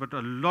advantages, but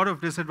a lot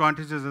of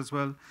disadvantages as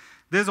well?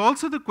 There's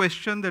also the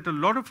question that a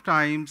lot of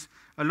times,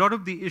 a lot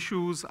of the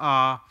issues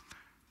are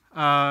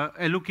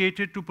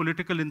allocated to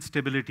political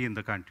instability in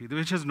the country,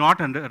 which is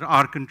not under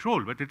our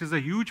control, but it is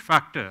a huge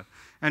factor,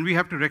 and we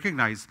have to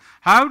recognize.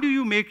 How do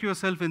you make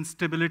yourself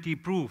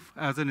instability-proof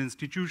as an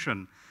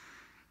institution?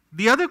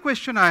 The other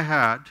question I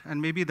had,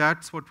 and maybe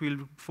that's what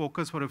we'll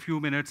focus for a few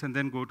minutes and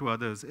then go to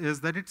others,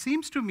 is that it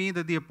seems to me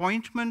that the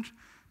appointment,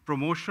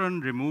 promotion,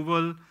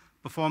 removal,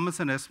 performance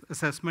and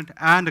assessment,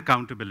 and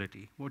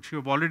accountability, which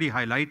you've already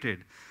highlighted,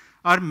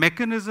 are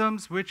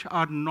mechanisms which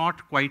are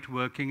not quite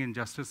working in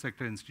justice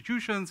sector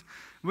institutions,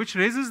 which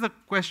raises the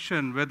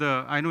question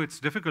whether, I know it's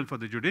difficult for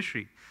the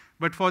judiciary,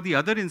 but for the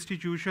other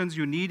institutions,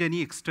 you need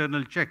any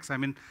external checks. I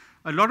mean,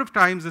 a lot of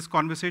times this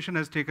conversation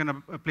has taken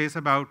a place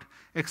about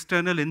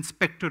external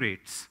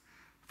inspectorates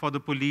for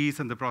the police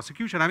and the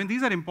prosecution. I mean,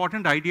 these are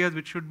important ideas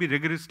which should be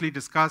rigorously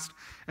discussed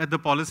at the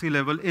policy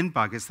level in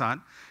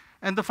Pakistan.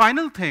 And the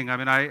final thing, I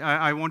mean,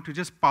 I want to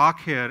just park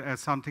here as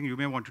something you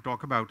may want to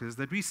talk about, is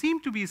that we seem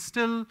to be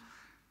still,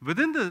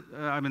 within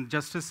the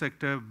justice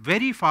sector,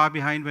 very far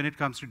behind when it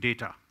comes to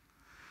data.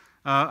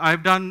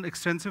 I've done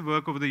extensive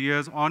work over the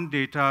years on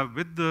data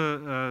with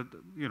the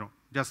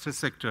justice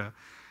sector,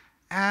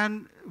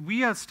 and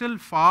we are still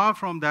far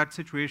from that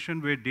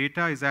situation where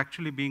data is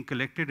actually being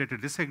collected at a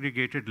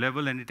disaggregated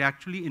level and it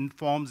actually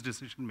informs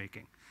decision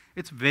making.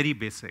 It's very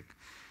basic.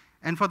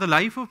 And for the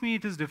life of me,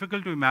 it is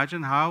difficult to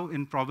imagine how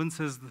in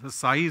provinces the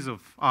size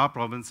of our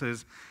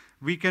provinces,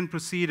 we can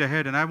proceed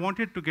ahead. And I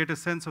wanted to get a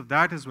sense of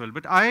that as well.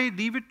 But I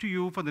leave it to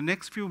you for the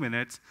next few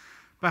minutes,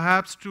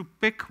 perhaps to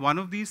pick one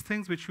of these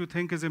things which you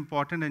think is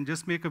important and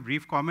just make a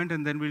brief comment,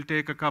 and then we'll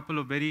take a couple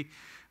of very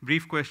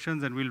brief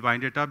questions and we'll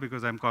wind it up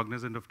because I'm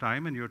cognizant of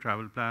time and your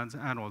travel plans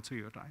and also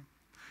your time.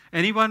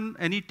 Anyone,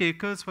 any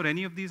takers for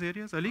any of these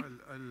areas? Ali?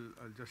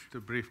 I'll just a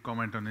brief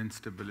comment on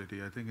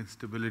instability. I think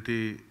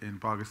instability in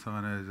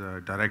Pakistan is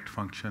a direct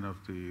function of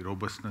the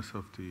robustness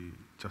of the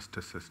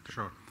justice system.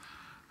 Sure.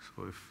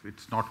 So if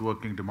it's not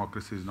working,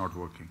 democracy is not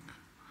working.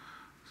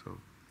 So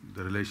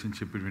the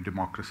relationship between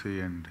democracy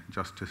and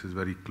justice is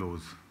very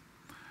close.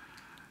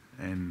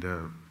 And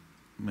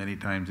many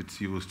times it's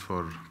used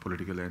for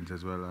political ends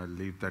as well. I'll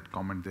leave that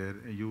comment there.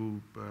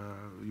 You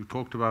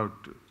talked about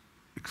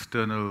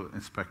external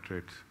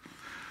inspectorates.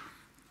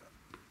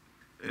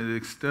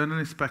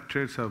 External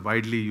inspectorates are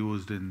widely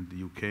used in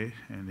the UK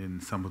and in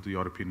some of the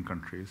European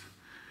countries.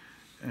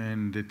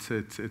 And it's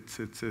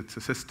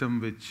a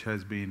system which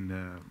has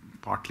been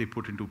partly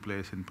put into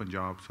place in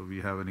Punjab. So we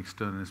have an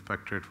external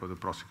inspectorate for the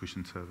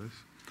prosecution service.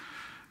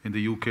 In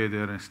the UK,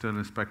 there are external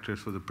inspectors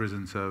for the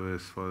prison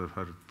service, for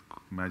Her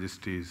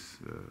Majesty's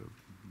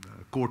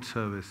court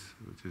service,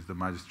 which is the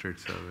magistrate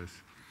service,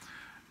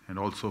 and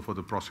also for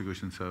the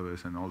prosecution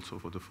service, and also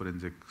for the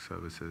forensic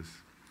services.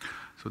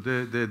 So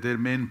their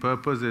main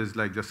purpose is,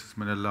 like Justice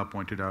Minallah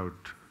pointed out,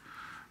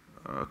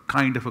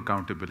 kind of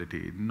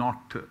accountability,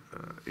 not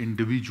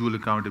individual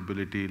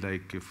accountability,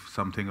 like if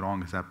something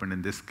wrong has happened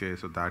in this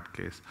case or that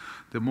case.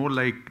 They're more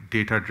like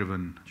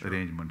data-driven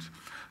arrangements.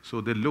 So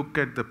they look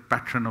at the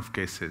pattern of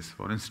cases.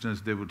 For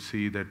instance, they would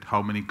see that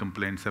how many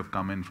complaints have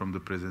come in from the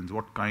prisons,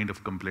 what kind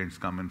of complaints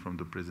come in from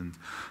the prisons.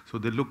 So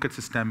they look at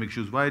systemic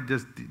issues. Why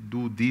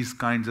do these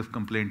kinds of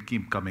complaints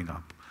keep coming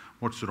up?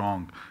 What's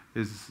wrong?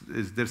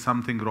 Is there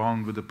something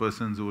wrong with the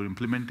persons who are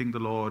implementing the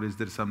law, or is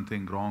there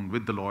something wrong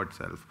with the law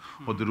itself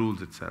or the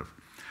rules itself?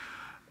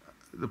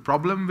 The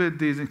problem with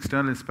these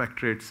external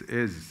inspectorates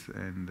is,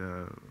 and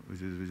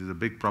which is a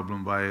big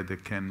problem why they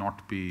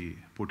cannot be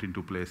put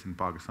into place in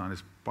Pakistan,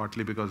 is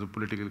partly because of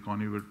political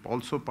economy, but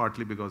also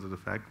partly because of the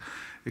fact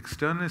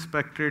external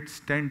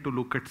inspectorates tend to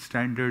look at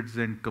standards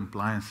and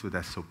compliance with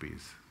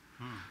SOPs.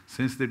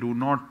 Since they would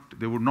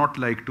not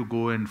like to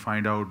go and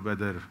find out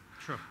whether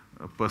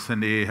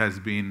person A has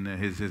been,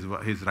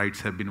 his rights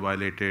have been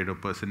violated, or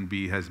person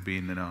B has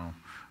been,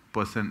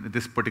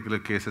 this particular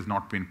case has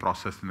not been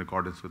processed in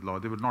accordance with law.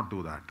 They would not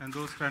do that. And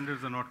those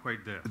standards are not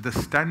quite there. The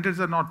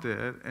standards are not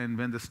there, and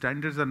when the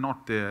standards are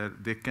not there,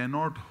 they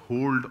cannot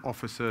hold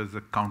officers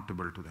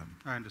accountable to them.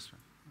 I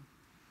understand.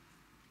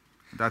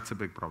 That's a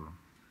big problem.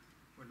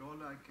 Well,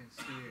 all I can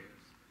say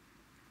is,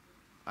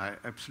 I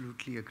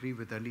absolutely agree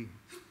with Ali.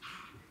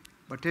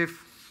 But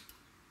if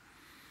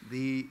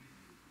the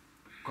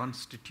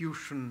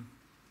Constitution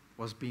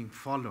was being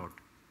followed,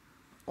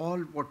 all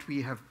what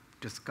we have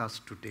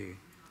discussed today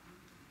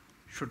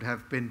should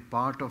have been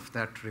part of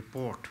that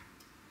report,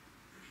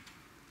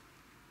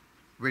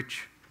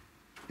 which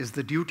is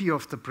the duty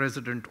of the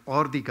President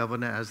or the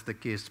Governor, as the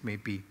case may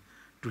be,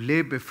 to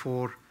lay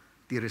before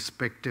the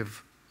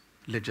respective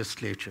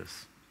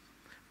legislatures.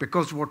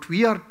 Because what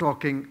we are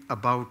talking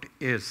about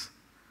is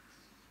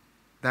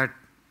that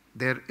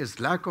there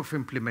is lack of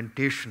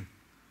implementation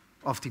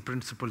of the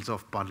principles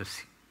of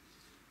policy.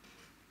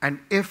 And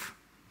if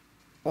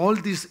all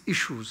these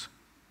issues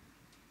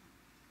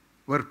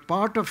were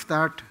part of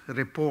that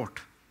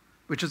report,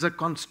 which is a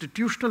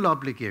constitutional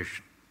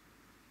obligation,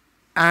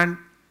 and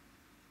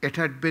it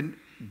had been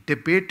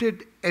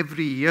debated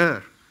every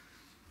year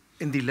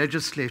in the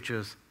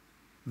legislatures,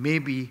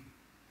 maybe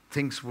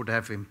things would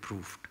have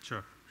improved.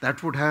 Sure.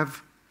 That would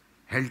have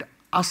held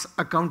us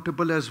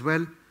accountable as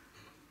well,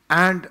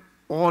 and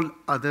all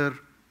other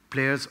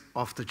players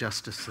of the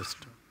justice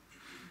system.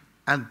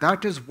 And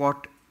that is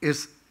what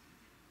is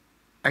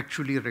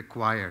actually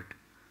required,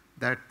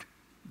 that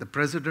the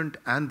President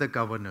and the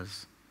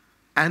governors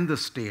and the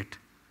state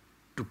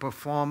to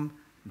perform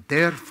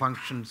their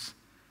functions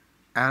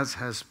as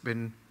has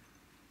been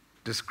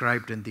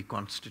described in the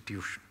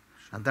Constitution.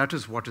 And that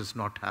is what is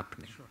not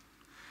happening. Sure.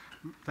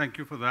 Thank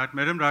you for that.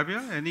 Madam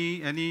Rabiya,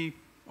 any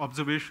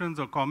observations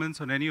or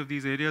comments on any of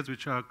these areas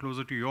which are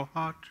closer to your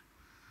heart?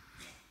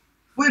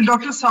 Well,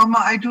 Dr. Osama,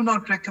 I do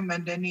not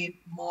recommend any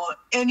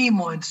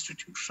more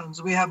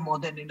institutions. We have more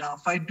than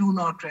enough. I do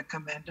not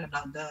recommend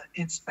another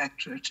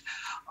inspectorate.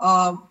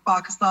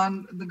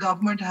 Pakistan, the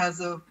government has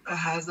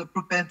a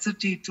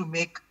propensity to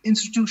make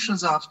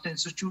institutions after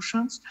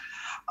institutions.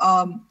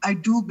 I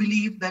do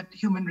believe that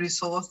human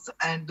resource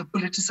and the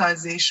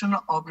politicization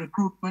of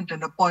recruitment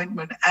and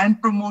appointment and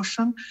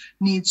promotion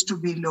needs to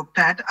be looked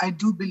at. I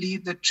do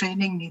believe that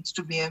training needs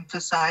to be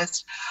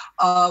emphasized.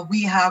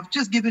 We have,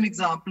 just give an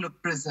example of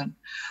prison.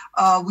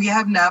 We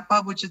have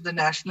NAPA, which is the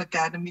National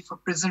Academy for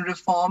Prison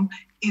Reform.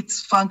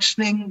 It's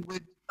functioning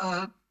with,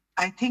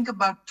 I think,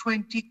 about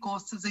 20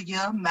 courses a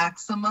year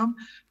maximum.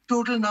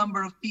 Total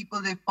number of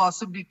people they've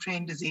possibly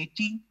trained is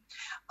 80.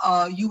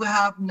 You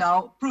have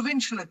now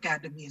provincial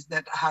academies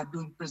that are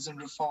doing prison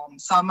reform.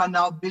 Some are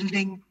now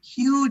building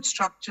huge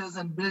structures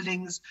and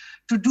buildings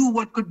to do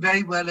what could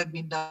very well have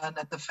been done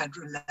at the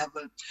federal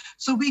level.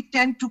 So we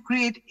tend to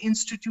create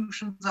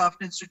institutions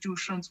after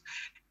institutions.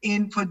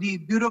 For the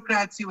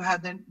bureaucrats, you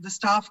have the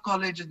Staff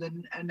College, the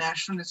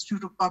National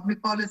Institute of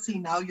Public Policy.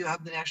 Now you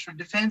have the National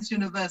Defense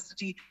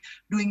University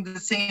doing the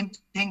same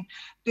thing.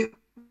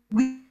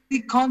 We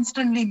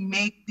constantly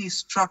make these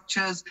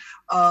structures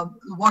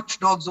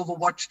watchdogs over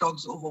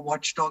watchdogs over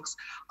watchdogs.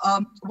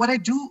 What I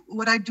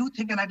do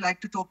think, and I'd like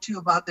to talk to you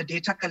about the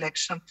data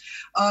collection.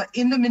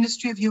 In the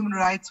Ministry of Human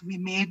Rights, we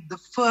made the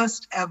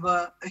first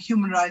ever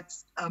human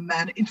rights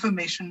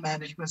information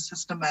management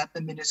system at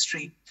the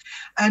ministry.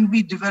 And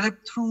we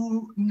developed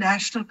through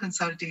national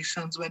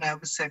consultations when I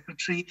was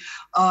secretary,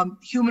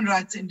 human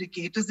rights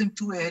indicators in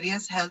two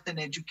areas, health and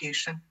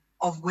education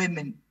of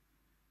women.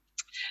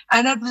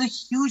 And that was a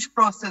huge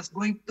process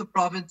going to the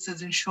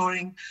provinces,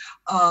 ensuring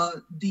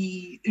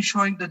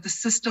that the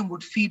system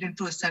would feed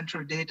into a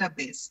central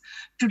database.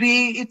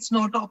 Today, it's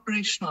not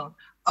operational.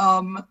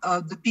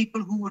 The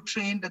people who were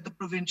trained at the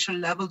provincial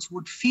levels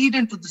would feed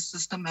into the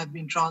system have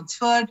been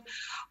transferred.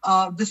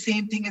 The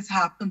same thing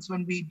happens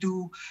when we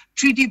do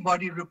treaty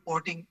body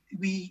reporting.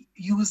 We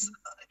use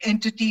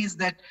entities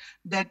that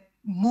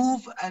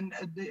move, and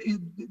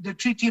the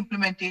treaty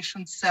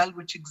implementation cell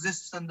which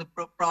exists in the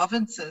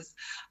provinces,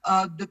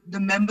 the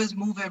members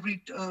move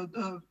every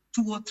 2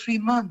 or 3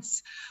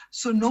 months.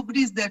 So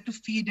nobody's there to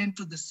feed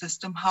into the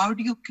system. How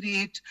do you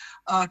create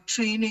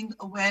training,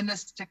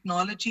 awareness,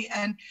 technology,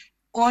 and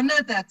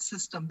honor that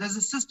system? There's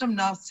a system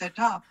now set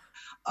up,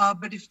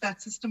 but if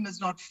that system is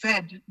not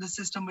fed, the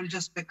system will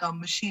just become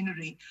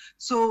machinery.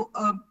 So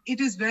it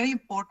is very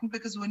important,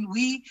 because when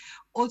we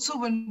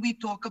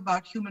talk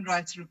about human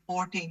rights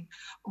reporting,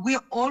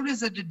 we're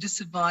always at a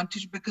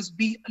disadvantage because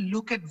we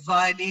look at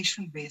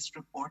violation-based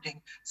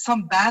reporting.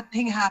 Some bad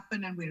thing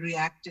happened and we're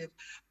reactive,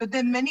 but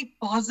there are many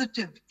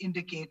positive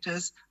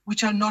indicators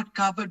which are not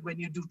covered when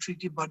you do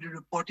treaty body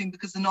reporting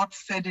because they're not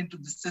fed into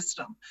the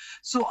system.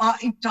 So our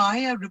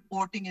entire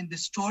reporting in the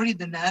story,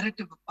 the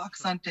narrative of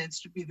Pakistan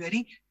tends to be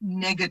very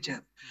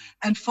negative.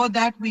 And for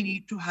that, we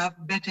need to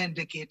have better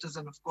indicators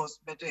and, of course,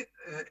 better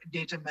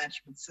data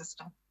management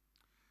system.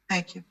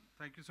 Thank you.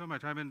 Thank you so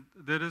much. I mean,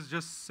 there is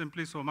just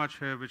simply so much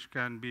here which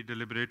can be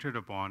deliberated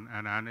upon,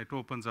 and it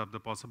opens up the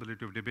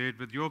possibility of debate.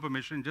 With your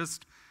permission,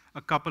 just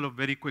a couple of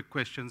very quick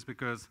questions,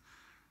 because,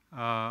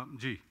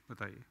 Ji,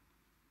 bataiye.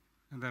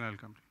 And then I'll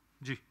come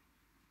to you. Ji.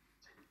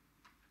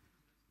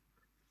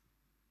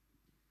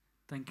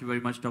 Thank you very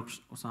much, Dr.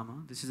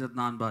 Osama. This is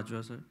Adnan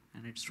Bajwa, sir,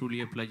 and it's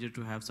truly a pleasure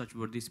to have such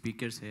worthy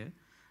speakers here.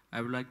 I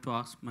would like to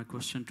ask my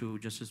question to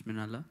Justice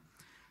Minallah.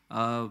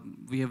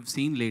 We have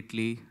seen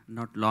lately,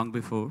 not long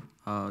before,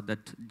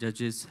 that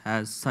judges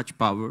has such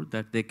power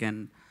that they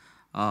can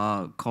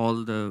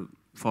call the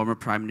former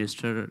Prime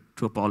Minister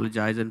to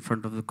apologize in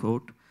front of the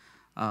court.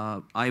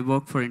 I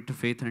work for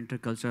Interfaith and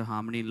Intercultural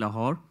Harmony in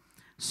Lahore.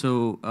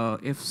 So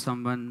if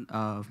someone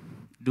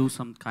do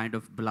some kind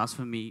of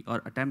blasphemy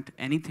or attempt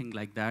anything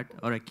like that,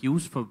 or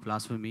accused for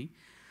blasphemy,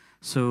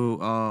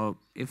 so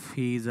if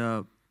he's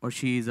or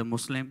she is a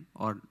Muslim,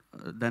 or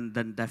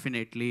then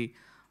definitely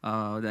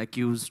the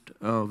accused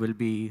will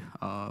be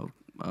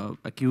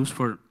accused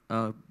for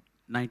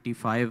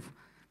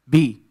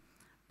 95B.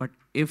 But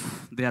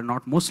if they are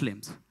not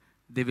Muslims,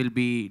 they will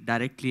be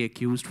directly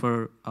accused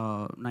for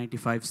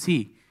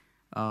 95C,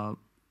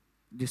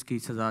 जिसकी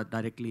सज़ा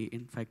directly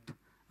in fact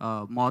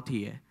मौत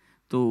ही है.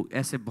 तो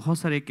ऐसे बहुत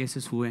सारे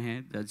cases हुए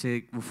हैं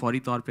जैसे वो फौरी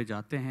तौर पे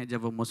जाते हैं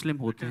जब वो मुस्लिम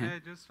होते हैं. Can I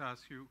just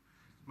ask you,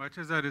 much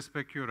as I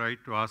respect your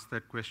right to ask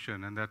that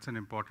question, and that's an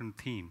important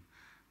theme,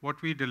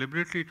 what we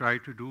deliberately try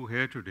to do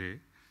here today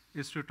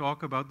is to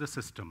talk about the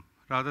system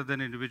rather than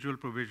individual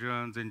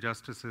provisions,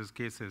 injustices,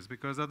 cases,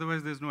 because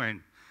otherwise there's no end.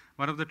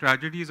 One of the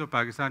tragedies of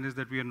Pakistan is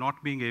that we are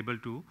not being able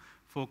to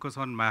focus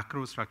on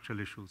macro structural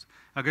issues.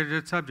 अगर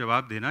जज साहब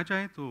जवाब देना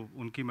चाहें तो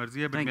उनकी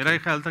मर्जी है, बट मेरा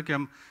ख्याल था कि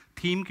हम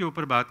थीम के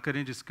ऊपर बात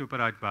करें जिसके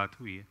ऊपर आज बात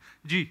हुई है.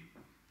 जी,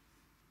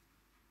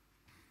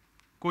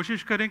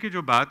 कोशिश करें कि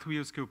जो बात हुई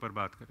है उसके ऊपर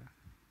बात करें.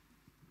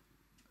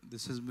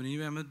 This is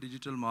Munib Ahmed,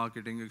 digital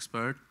marketing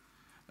expert.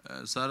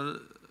 Sir,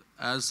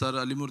 as Sir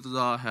Ali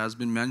Murtaza has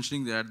been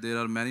mentioning that there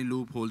are many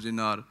loopholes in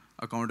our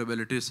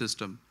accountability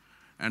system.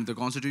 And the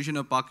Constitution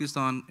of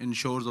Pakistan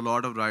ensures a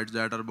lot of rights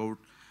that are about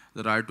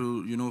the right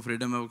to,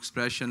 freedom of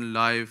expression,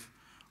 life,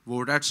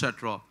 vote,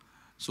 etc.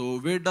 So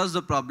where does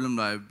the problem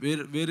lie?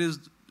 Where is,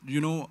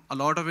 a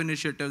lot of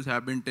initiatives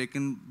have been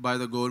taken by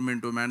the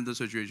government to amend the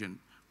situation,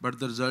 but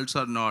the results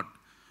are not.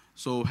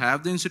 So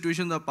have the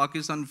institutions of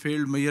Pakistan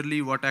failed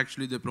merely what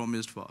actually they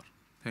promised for?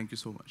 Thank you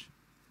so much.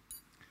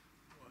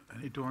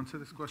 I need to answer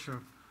this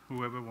question.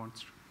 Whoever wants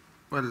to.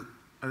 Well,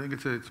 I think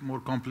it's more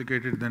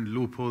complicated than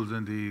loopholes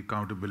in the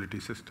accountability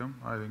system.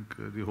 I think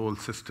the whole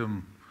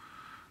system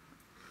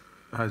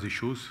has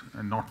issues,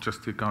 and not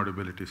just the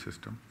accountability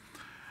system.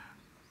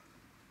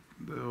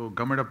 The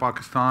government of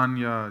Pakistan,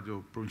 या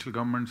जो provincial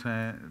governments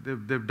हैं,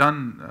 they've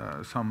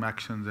done some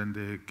actions, and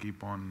they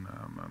keep on,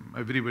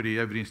 every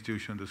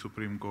institution, the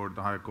Supreme Court,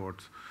 the High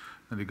Courts,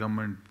 and the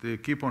government, they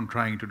keep on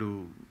trying to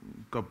do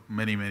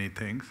many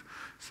things.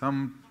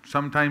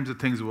 Sometimes the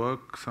things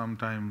work,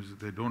 sometimes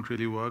they don't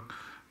really work.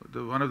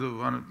 One of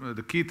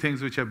the key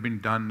things which have been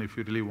done, if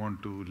you really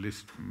want to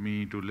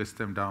list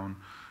them down,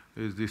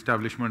 is the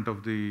establishment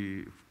of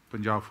the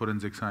Punjab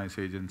Forensic Science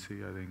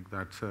Agency. I think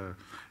that's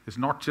it's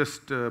not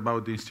just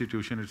about the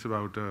institution. It's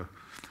about a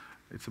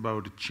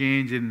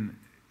change in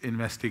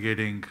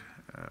investigating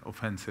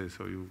offences.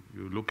 So you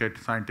look at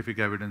scientific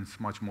evidence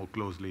much more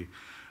closely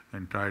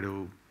and try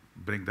to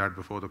bring that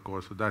before the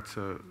court. So that's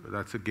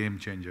a game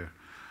changer.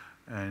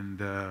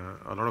 And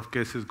a lot of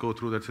cases go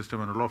through that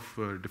system, and a lot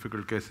of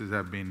difficult cases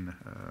have been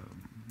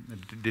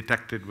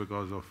detected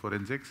because of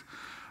forensics.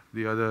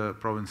 The other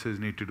provinces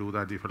need to do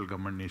that, the federal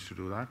government needs to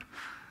do that.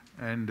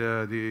 And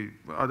the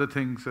other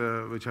things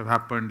which have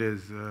happened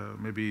is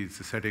maybe it's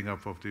the setting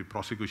up of the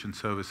prosecution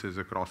services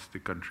across the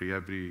country.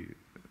 Every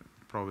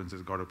province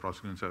has got a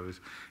prosecution service.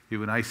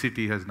 Even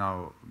ICT has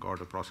now got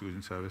a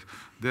prosecution service.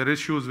 There are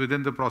issues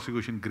within the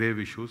prosecution, grave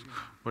issues,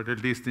 but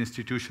at least the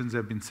institutions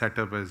have been set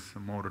up as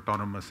more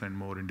autonomous and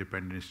more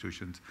independent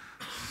institutions,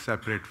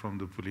 separate from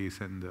the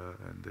police and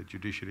the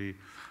judiciary.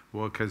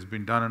 Work has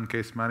been done on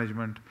case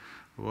management.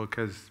 Work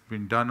has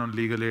been done on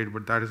legal aid,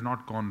 but that has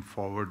not gone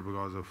forward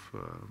because of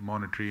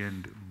monetary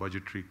and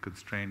budgetary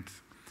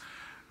constraints.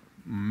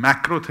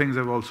 Macro things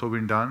have also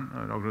been done.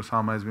 Dr.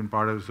 Osama has been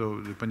part of,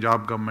 so the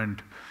Punjab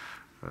government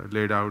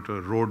laid out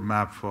a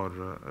roadmap for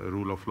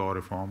rule of law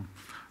reform,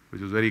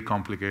 which was very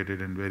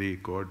complicated and very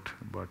good.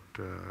 But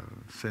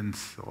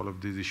since all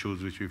of these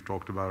issues which we've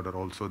talked about are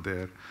also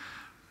there,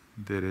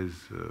 there is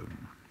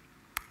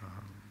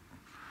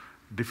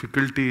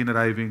difficulty in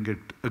arriving at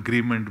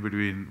agreement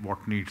between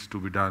what needs to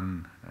be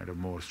done at a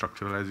more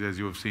structural, as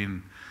you have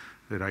seen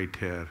right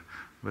here,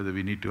 whether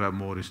we need to have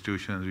more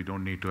institutions, we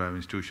don't need to have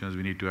institutions,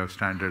 we need to have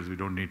standards, we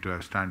don't need to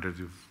have standards.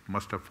 You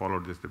must have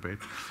followed this debate.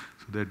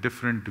 So there are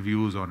different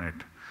views on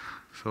it.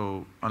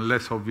 So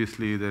unless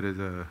obviously there is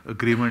an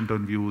agreement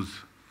on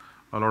views,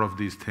 a lot of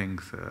these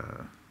things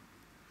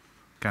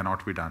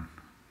cannot be done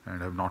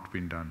and have not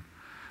been done.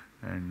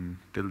 And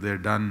till they're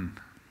done,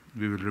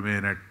 we will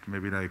remain at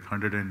maybe like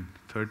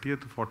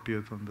 130th or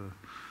 40th on the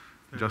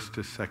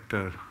justice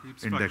sector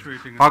index.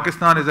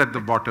 Pakistan is at the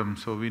bottom,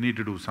 so we need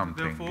to do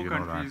something. There are 4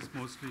 countries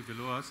mostly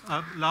below us.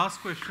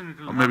 Last question.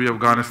 Or maybe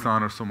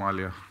Afghanistan or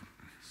Somalia.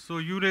 So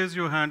you raised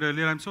your hand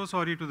earlier. I'm so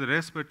sorry to the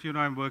rest, but you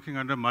know I'm working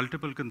under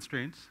multiple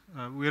constraints.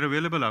 We are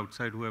available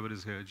outside, whoever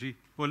is here. Ji,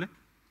 bole?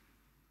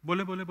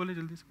 Bole,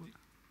 jaldi se bole.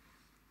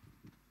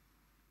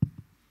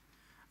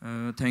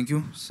 Thank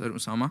you, Sir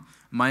Osama.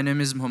 My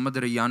name is Muhammad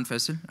Rayyan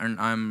Faisal, and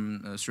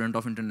I'm a student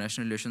of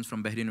International Relations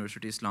from Bahri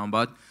University,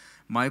 Islamabad.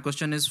 My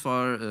question is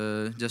for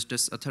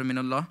Justice Athar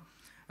Minallah.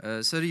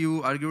 Sir,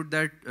 you argued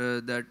that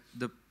that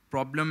the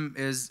problem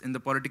is in the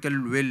political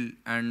will,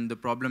 and the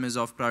problem is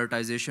of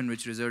prioritization,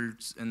 which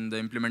results in the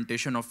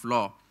implementation of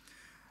law.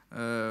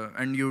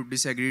 And you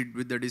disagreed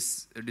with the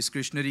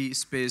discretionary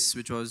space,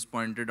 which was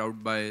pointed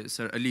out by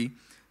Sir Ali.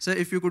 Sir,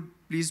 if you could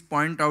please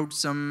point out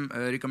some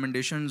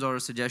recommendations or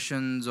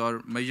suggestions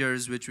or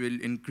measures which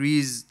will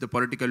increase the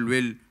political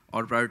will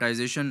or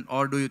prioritization,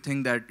 or do you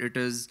think that it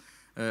is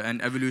an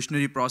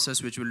evolutionary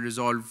process which will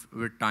resolve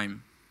with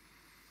time?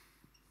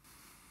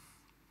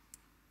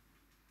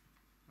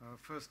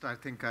 First, I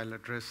think I'll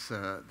address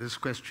this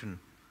question.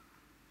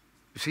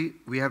 You see,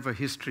 we have a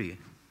history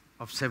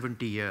of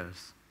 70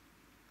 years.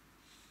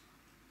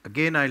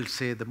 Again, I'll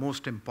say the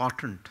most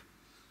important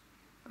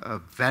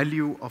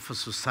value of a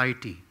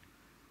society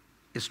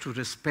is to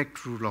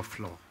respect rule of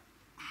law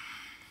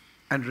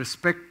and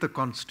respect the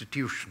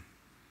Constitution.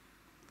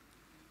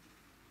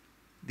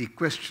 The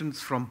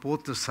questions from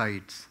both the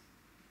sides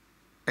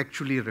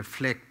actually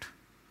reflect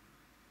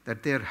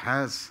that there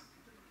has,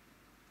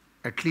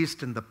 at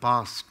least in the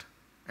past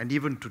and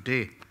even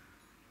today,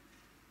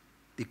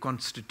 the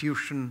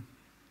Constitution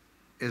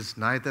is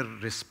neither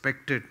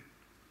respected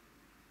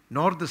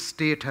nor the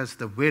state has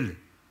the will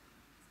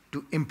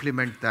to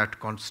implement that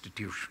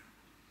Constitution.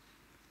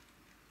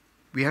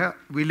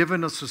 We live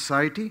in a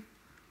society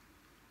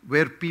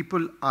where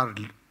people are,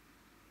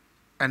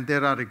 and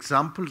there are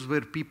examples where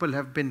people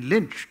have been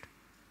lynched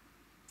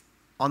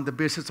on the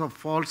basis of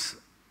false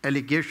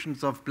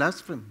allegations of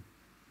blasphemy.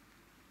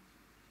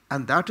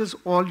 And that is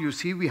all you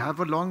see. We have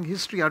a long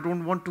history. I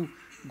don't want to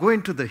go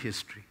into the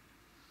history.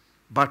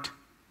 But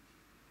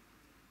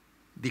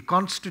the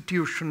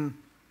Constitution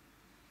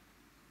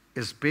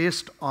is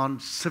based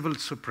on civil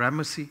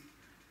supremacy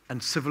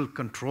and civil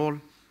control.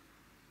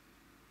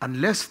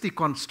 Unless the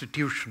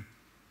Constitution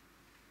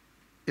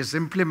is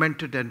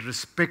implemented and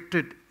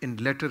respected in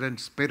letter and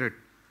spirit,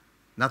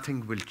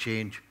 nothing will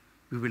change.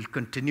 We will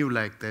continue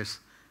like this.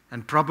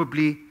 And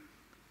probably,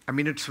 I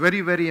mean, it's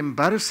very, very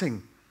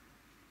embarrassing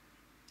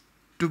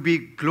to be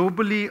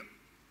globally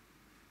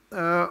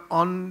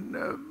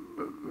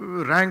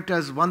ranked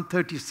as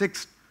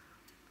 136th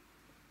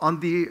on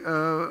the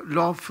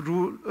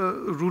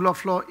rule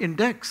of law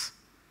index.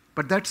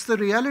 But that's the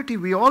reality.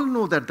 We all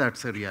know that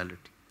that's a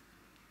reality.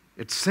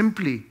 It's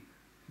simply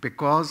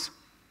because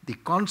the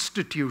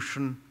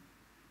Constitution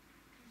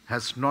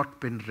has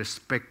not been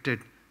respected,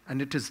 and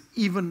it is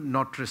even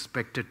not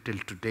respected till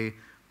today.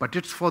 But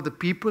it's for the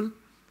people,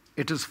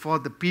 it is for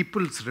the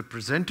people's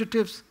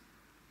representatives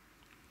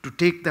to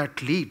take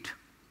that lead.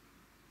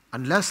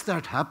 Unless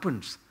that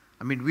happens,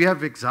 I mean, we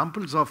have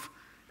examples of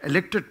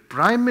elected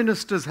prime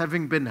ministers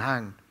having been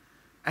hanged,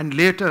 and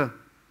later,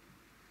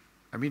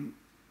 I mean,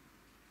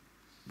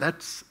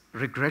 that's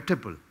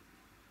regrettable.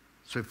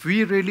 So if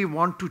we really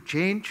want to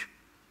change,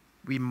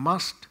 we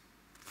must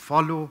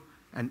follow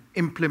and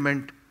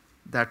implement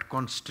that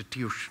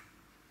Constitution.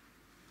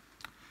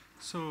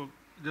 So,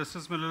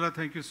 Justice Minallah,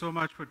 thank you so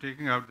much for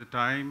taking out the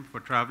time, for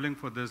traveling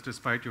for this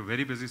despite your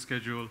very busy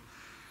schedule.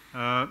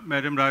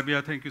 Madam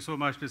Rabiya, thank you so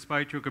much.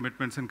 Despite your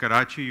commitments in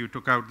Karachi, you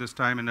took out this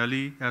time, and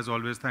Ali, as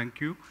always,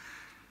 thank you.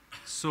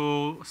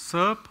 So,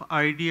 SERP,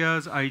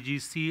 IDEAS,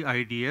 IGC,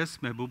 IDS,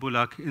 Mehboobull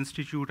Haq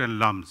Institute, and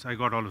LUMS. I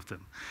got all of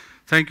them.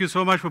 Thank you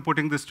so much for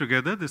putting this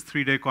together, this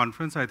 3-day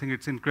conference. I think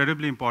it's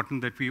incredibly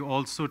important that we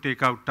also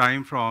take out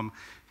time from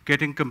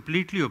getting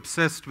completely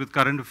obsessed with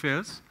current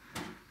affairs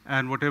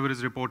and whatever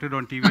is reported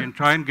on TV and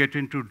try and get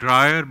into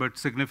drier but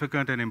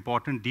significant and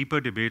important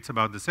deeper debates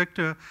about the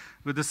sector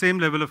with the same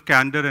level of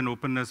candor and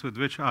openness with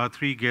which our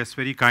 3 guests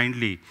very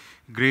kindly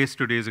graced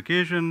today's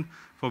occasion,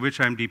 for which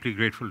I'm deeply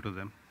grateful to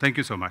them. Thank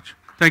you so much.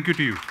 Thank you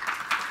to you.